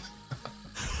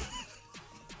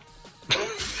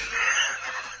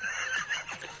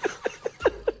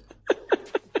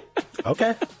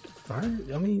 Okay, all right.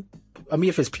 I mean,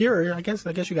 if it's pure, I guess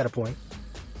you got a point.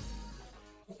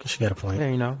 You got a point. Yeah,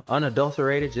 you know,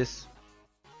 unadulterated, just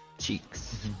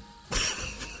cheeks.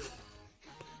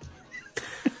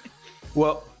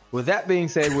 Well, with that being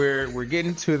said, we're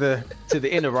getting to the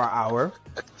end of our hour,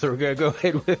 so we're gonna go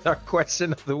ahead with our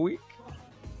question of the week.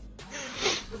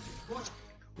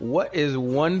 What is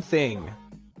one thing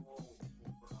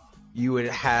you would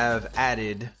have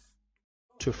added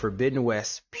to Forbidden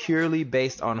West purely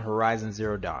based on Horizon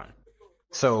Zero Dawn?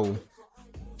 So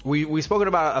we spoken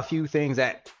about a few things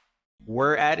that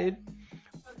were added.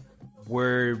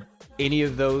 Were any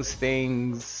of those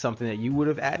things something that you would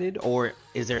have added, or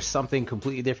is there something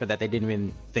completely different that they didn't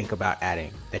even think about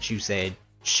adding that you said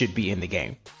should be in the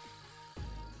game?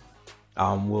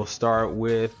 We'll start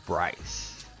with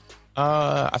Bryce.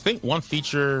 I think one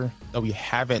feature that we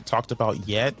haven't talked about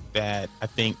yet that I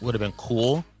think would have been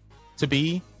cool to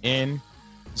be in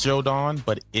Zero Dawn,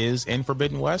 but is in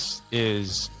Forbidden West,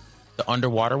 is the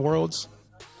underwater worlds.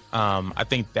 I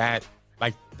think that,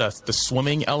 like, the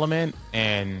swimming element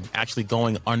and actually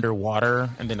going underwater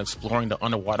and then exploring the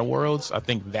underwater worlds, I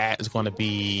think that is going to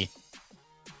be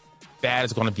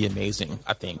amazing.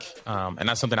 I think, and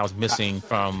that's something I was missing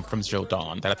from Zero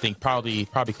Dawn that I think probably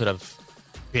could have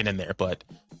been in there. But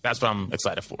that's what I'm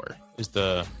excited for, is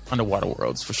the underwater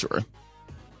worlds for sure.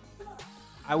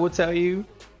 I will tell you,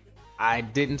 I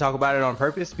didn't talk about it on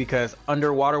purpose because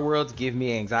underwater worlds give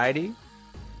me anxiety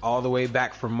all the way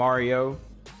back from Mario.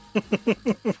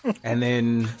 And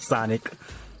then Sonic,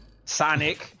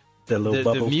 the little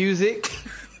bubble. the music.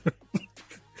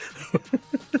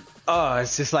 Oh,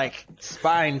 it's just like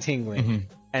spine tingling. Mm-hmm.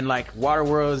 And like water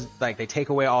worlds, like they take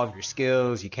away all of your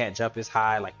skills. You can't jump as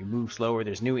high, like you move slower.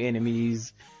 There's new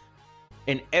enemies.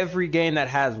 In every game that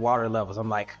has water levels, I'm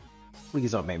like,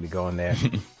 please don't make me go in there.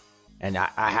 And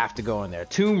I have to go in there.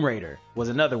 Tomb Raider was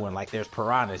another one. Like, there's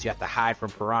piranhas. You have to hide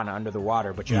from piranha under the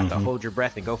water, but you have to hold your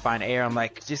breath and go find air. I'm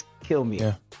like, just kill me.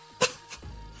 Yeah.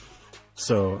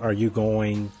 So, are you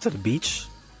going to the beach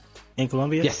in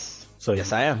Colombia? Yes. So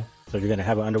yes, I am. So you're gonna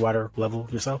have an underwater level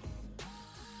yourself?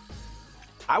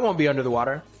 I won't be under the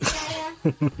water.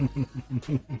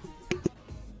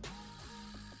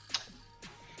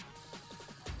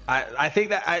 I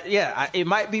think that it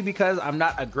might be because I'm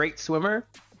not a great swimmer,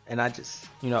 and I just,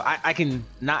 I can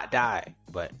not die,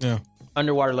 but Yeah.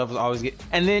 underwater levels always get.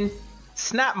 And then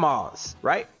snap maws,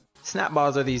 right? Snap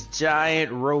maws are these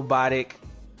giant robotic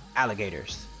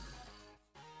alligators.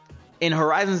 In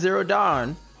Horizon Zero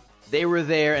Dawn, they were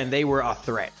there and they were a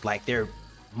threat. Like, they're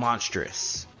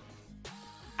monstrous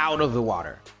out of the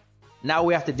water. Now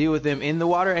we have to deal with them in the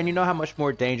water, and you know how much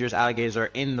more dangerous alligators are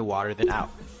in the water than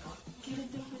out.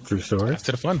 True story. That's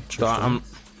to the fun. So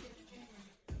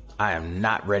I am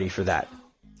not ready for that.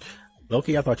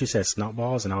 Loki, I thought you said snot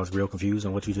balls, and I was real confused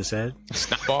on what you just said.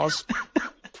 Snap balls.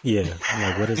 Yeah, I'm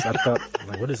like,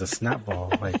 what is a snap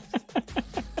ball? Like,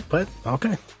 but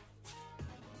okay.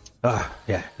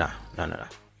 Yeah, no.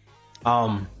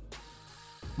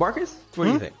 Marcus, what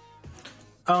do you think?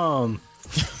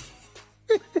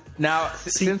 Now,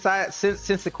 since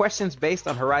the question's based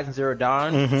on Horizon Zero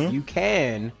Dawn, you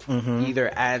can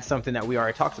either add something that we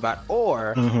already talked about,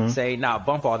 or say, "Nah,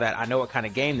 bump all that. I know what kind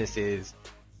of game this is.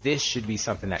 This should be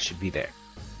something that should be there."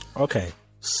 Okay,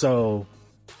 so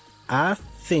I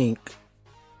think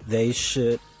they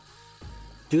should.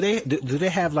 Do they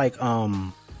have like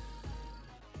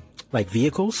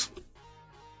vehicles?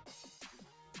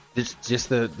 Just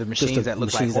the machines that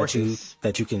look like horses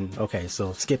that you can. Okay,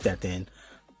 so skip that then.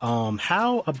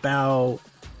 How about?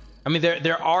 I mean,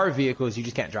 there are vehicles, you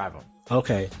just can't drive them.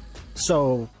 Okay,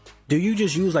 so do you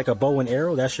just use like a bow and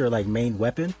arrow? That's your like main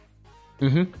weapon.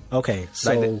 Okay,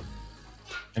 so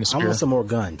And I want some more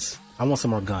guns. I want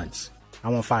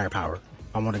firepower.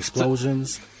 I want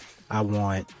explosions. I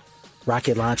want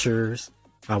rocket launchers.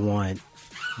 I want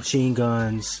machine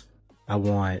guns. I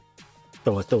want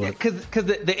throw it. Because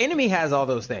the enemy has all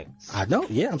those things. I know.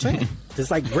 Yeah, I'm saying just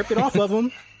like rip it off of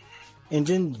them and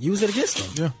then use it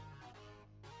against them. Yeah.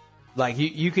 Like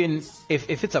you can,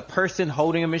 if it's a person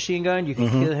holding a machine gun, you can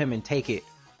kill him and take it.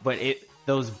 But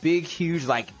those big, huge,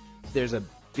 like, there's a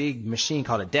big machine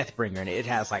called a Deathbringer, and it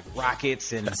has like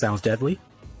rockets and That sounds deadly.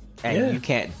 and you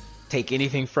can't take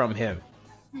anything from him.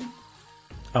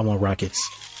 I want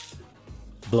rockets.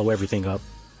 Blow everything up.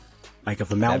 Like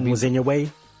if a mountain was in your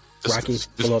way, rockets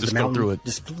blow up the mountain. Go through it.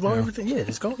 Just blow everything. Yeah,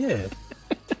 just go. Yeah.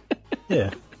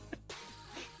 Yeah.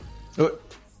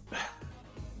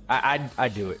 I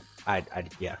do it.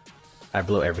 I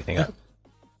blow everything up.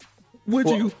 Would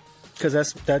you?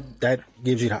 Because that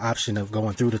gives you the option of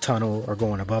going through the tunnel or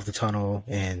going above the tunnel,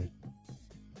 and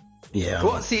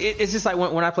Well, see, it's just like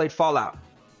when I played Fallout,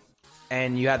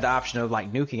 and you had the option of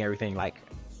like nuking everything. Like,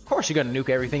 of course you're gonna nuke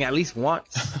everything at least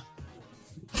once,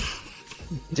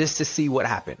 just to see what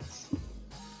happens.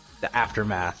 The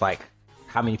aftermath, like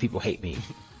how many people hate me.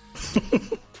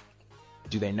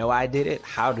 Do they know I did it?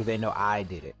 How do they know I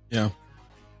did it? Yeah.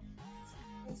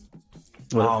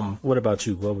 What about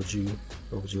you? What would you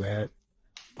add?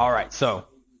 All right, so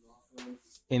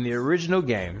in the original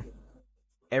game,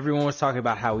 everyone was talking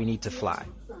about how we need to fly,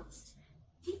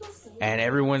 and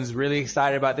everyone's really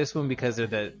excited about this one because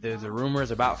there's the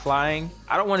rumors about flying.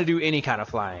 I don't want to do any kind of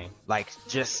flying, like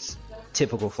just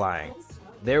typical flying.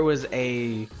 There was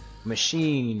a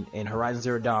machine in Horizon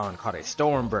Zero Dawn called a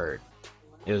Stormbird.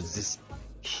 It was this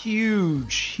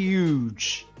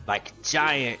huge, like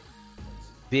giant,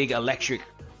 big electric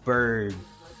bird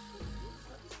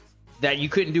that you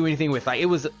couldn't do anything with. Like, it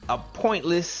was a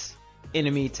pointless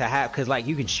enemy to have, because like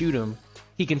you can shoot him,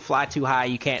 he can fly too high,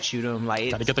 you can't shoot him.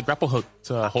 Like, Gotta get the grapple hook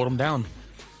to hold him down.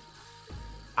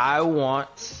 I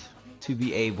want to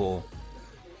be able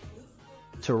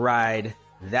to ride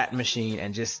that machine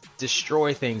and just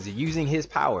destroy things using his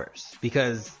powers,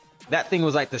 because that thing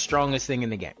was like the strongest thing in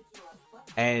the game.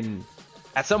 And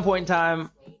at some point in time,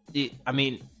 I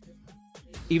mean,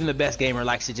 even the best gamer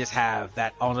likes to just have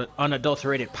that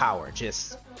unadulterated power,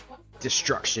 just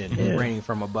destruction raining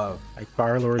from above. Like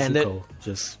Fire Lord And Zuko,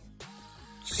 just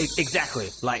exactly.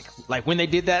 Like when they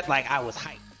did that, like, I was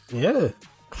hyped. yeah.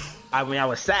 I mean, I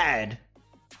was sad,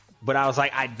 but I was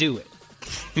like, I'd do it.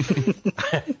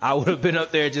 I would have been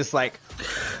up there just like,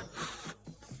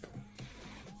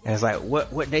 and it's like,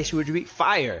 what nation would you be?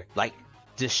 Fire, like,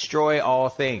 destroy all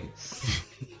things.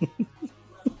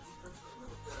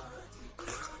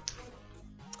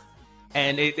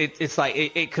 And it's like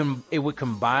it would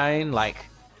combine like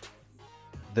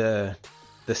the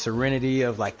serenity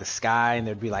of like the sky, and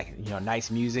there'd be like, you know, nice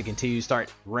music until you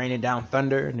start raining down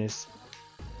thunder, and it's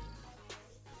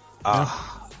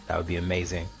that would be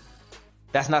amazing.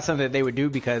 That's not something that they would do,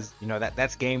 because, you know,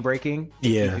 that's game breaking.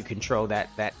 Yeah. You could control that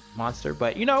monster,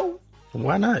 but, you know,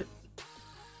 Why not?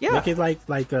 yeah. Make it like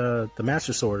the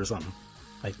Master Sword or something.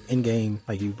 Like in game,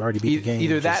 like you already beat the game.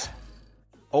 Either just- that,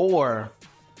 or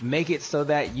make it so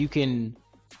that you can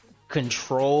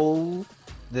control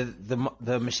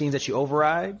the machines that you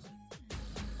override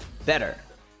better.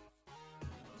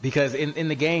 Because in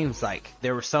the games, like,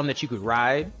 there were some that you could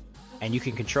ride, and you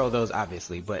can control those,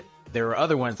 obviously, but there were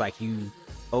other ones like you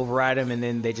override them and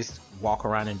then they just walk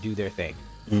around and do their thing.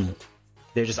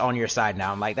 They're just on your side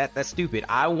now. I'm like, that's stupid.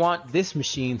 I want this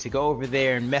machine to go over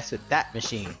there and mess with that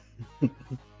machine. Yeah.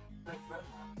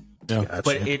 Gotcha.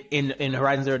 But in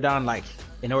Horizon Zero Dawn, like,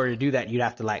 in order to do that, you'd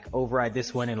have to like override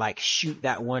this one and like shoot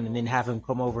that one, and then have him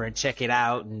come over and check it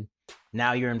out, and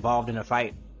now you're involved in a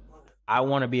fight. I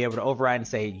want to be able to override and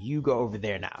say, you go over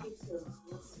there now,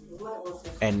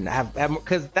 and have,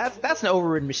 because that's an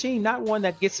overridden machine, not one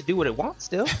that gets to do what it wants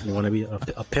still. You want to be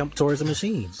a pimp towards the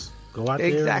machines. Go out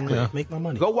Exactly. there and make my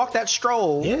money. Go walk that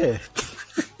stroll. Yeah.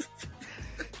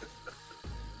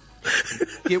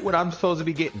 Get what I'm supposed to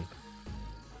be getting.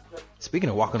 Speaking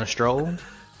of walking a stroll,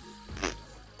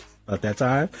 At that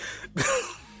time.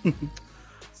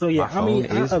 So yeah, My I mean,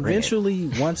 phone is eventually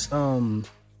once I'm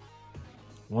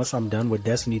done with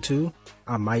Destiny 2,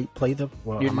 I might play the.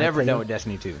 Well, you're I might never play done the- with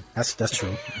Destiny 2. That's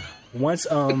true. Once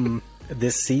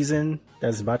this season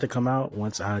that's about to come out,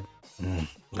 once I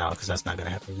no, because that's not gonna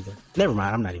happen either. Never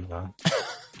mind, I'm not even gonna.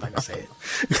 Like I said,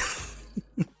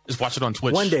 Just watch it on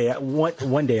Twitch. one day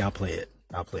I'll play it.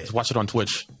 Just watch it on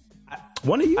Twitch.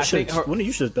 One of you I should. think One of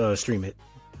you should stream it.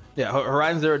 Yeah,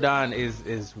 Horizon Zero Dawn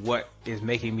is what is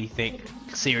making me think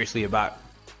seriously about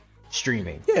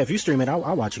streaming. Yeah, if you stream it,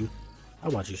 I'll watch you.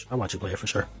 I'll watch you play it for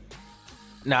sure.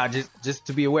 Now, just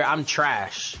to be aware, I'm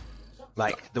trash.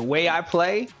 Like, the way I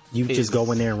play, You is- just go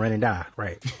in there and run and die.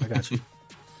 Right. I got you.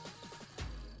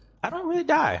 I don't really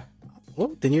die.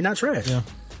 Well, then you're not trash. Yeah.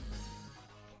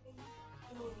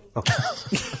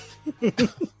 Okay.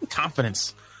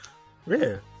 Confidence.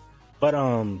 Yeah. But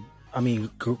I mean,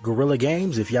 Guerrilla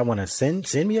Games, if y'all want to send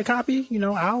me a copy, you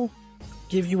know, I'll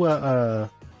give you a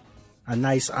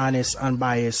nice, honest,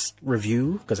 unbiased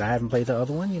review, because I haven't played the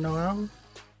other one. You know, I'll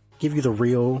give you the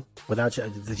real without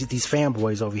these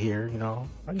fanboys over here. You know,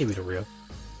 I'll give you the real.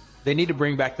 They need to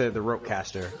bring back the rope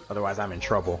caster, otherwise I'm in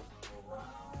trouble.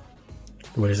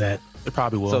 What is that? It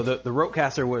probably will. So the rope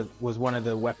caster was one of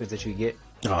the weapons that you get,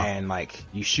 Oh. and like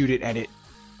you shoot it and it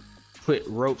put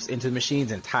ropes into the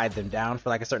machines and tied them down for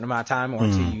like a certain amount of time, or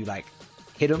until you like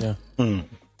hit them. Yeah.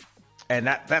 And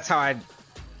that's how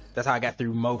I got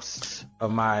through most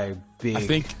of my big I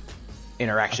think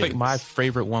interactions. my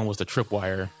favorite one was the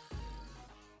tripwire.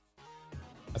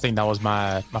 I think that was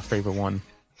my favorite one.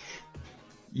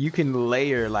 You can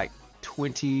layer like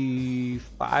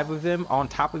 25 of them on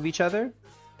top of each other.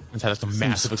 It had like a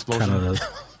massive explosion. Kind of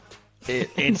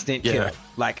Instant Yeah. kill.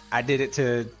 Like, I did it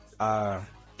to the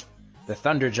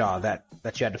Thunderjaw that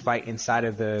you had to fight inside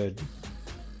of the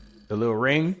little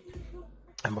ring.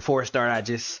 And before it started, I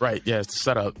just Right, yeah, it's the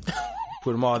setup.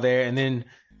 put them all there, and then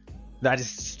I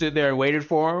just stood there and waited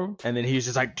for him, and then he was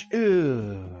just like, ugh.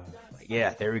 Like,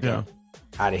 yeah, there we go.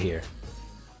 Out of here.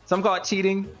 Some call it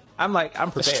cheating. I'm like, I'm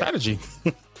It's prepared. strategy.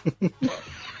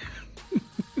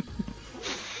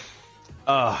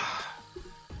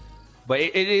 But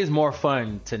it is more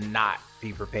fun to not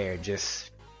be prepared. Just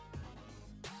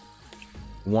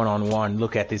one-on-one,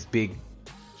 look at this big,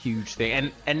 huge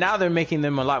thing. And now they're making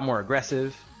them a lot more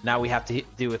aggressive. now we have to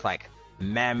deal with like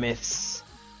mammoths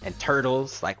and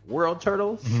turtles, like world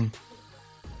turtles.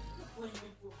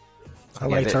 I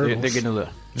like turtles. They're getting a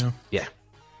little, Yeah.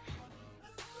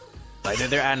 Like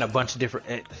they're adding a bunch of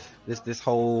different. This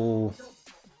whole.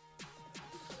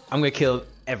 I'm gonna kill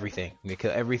everything. I'm gonna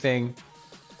kill everything.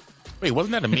 Wait,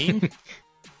 wasn't that a meme?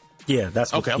 Yeah,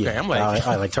 that's what, Okay. yeah. I'm like,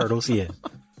 I like turtles. Yeah,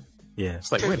 yeah.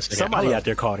 it's like, wait a second. Somebody out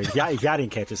there caught it. Y'all didn't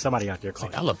catch it. Somebody out there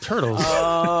caught I it. love turtles.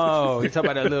 Oh, you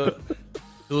talking about that little?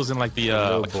 It was in like the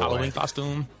like boy. Halloween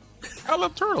costume. I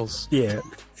love turtles. Yeah,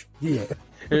 yeah.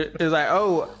 It's like,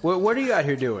 oh, what are you out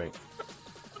here doing?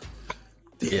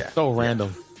 Yeah. So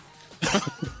random.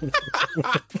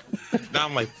 Now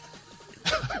I'm like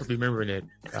remembering it.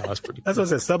 Oh, that's pretty. That's what I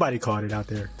said. Somebody caught it out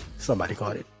there. Somebody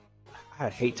caught it.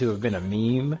 I'd hate to have been a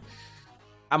meme.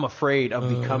 I'm afraid of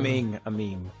becoming a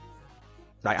meme.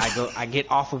 Like I get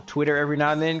off of Twitter every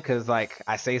now and then because like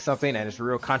I say something and it's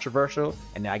real controversial,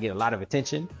 and then I get a lot of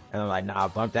attention, and I'm like, nah,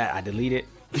 bump that. I delete it,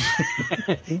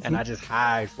 and I just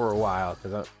hide for a while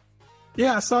because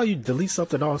Yeah, I saw you delete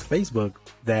something off Facebook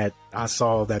that I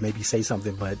saw that made me say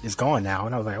something, but it's gone now.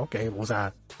 And I was like, okay, was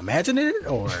I imagining it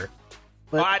or?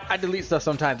 well, I delete stuff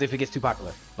sometimes if it gets too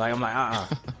popular. Like I'm like,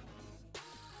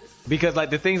 because like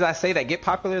the things I say that get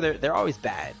popular, they're always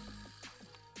bad.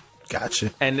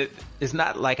 Gotcha. And it's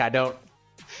not like I don't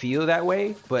feel that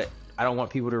way, but I don't want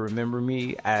people to remember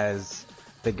me as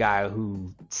the guy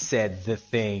who said the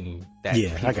thing that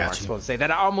Yeah, I people got aren't you. supposed to say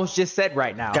that I almost just said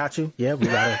right now. Got you. Yeah, we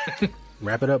gotta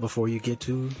wrap it up before you get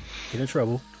in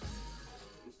trouble.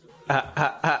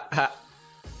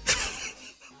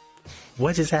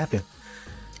 What just happened?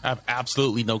 I have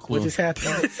absolutely no clue. What just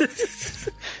happened?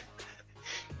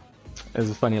 It was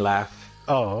a funny laugh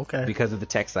Oh, okay. because of the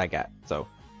text I got. So,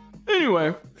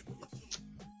 anyway,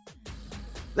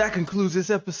 that concludes this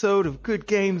episode of Good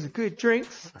Games and Good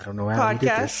Drinks. I don't know how we did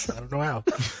this. Podcast. I don't know how.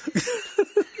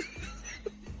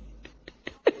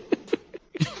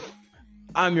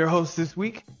 I'm your host this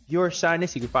week, Your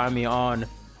Shyness. You can find me on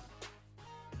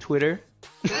Twitter.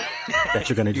 That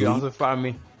you're gonna You can do. also find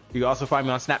me. You can also find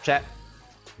me on Snapchat.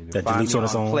 You can That find deletes me on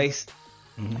its own.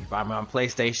 You can find me on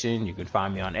PlayStation. You can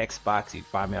find me on Xbox. You can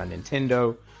find me on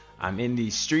Nintendo. I'm in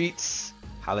these streets.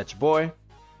 Holla at your boy.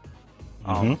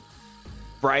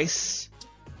 Bryce.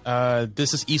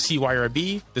 This is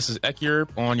ECYRB. This is Ekyr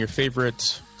on your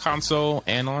favorite console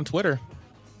and on Twitter.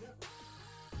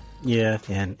 Yeah,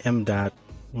 and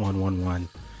M.111.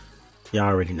 Y'all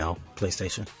already know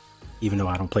PlayStation. Even though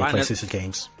I don't play Find us- PlayStation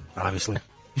games, obviously.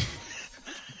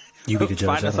 You be the judge.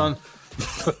 Find I us don't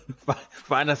on.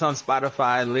 Find us on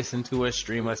Spotify. Listen to us.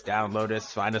 Stream us. Download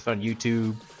us. Find us on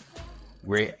YouTube.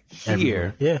 We're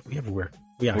everywhere. here. Yeah, we everywhere.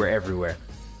 We out We're here. everywhere.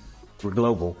 We're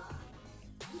global.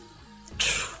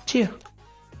 Cheer.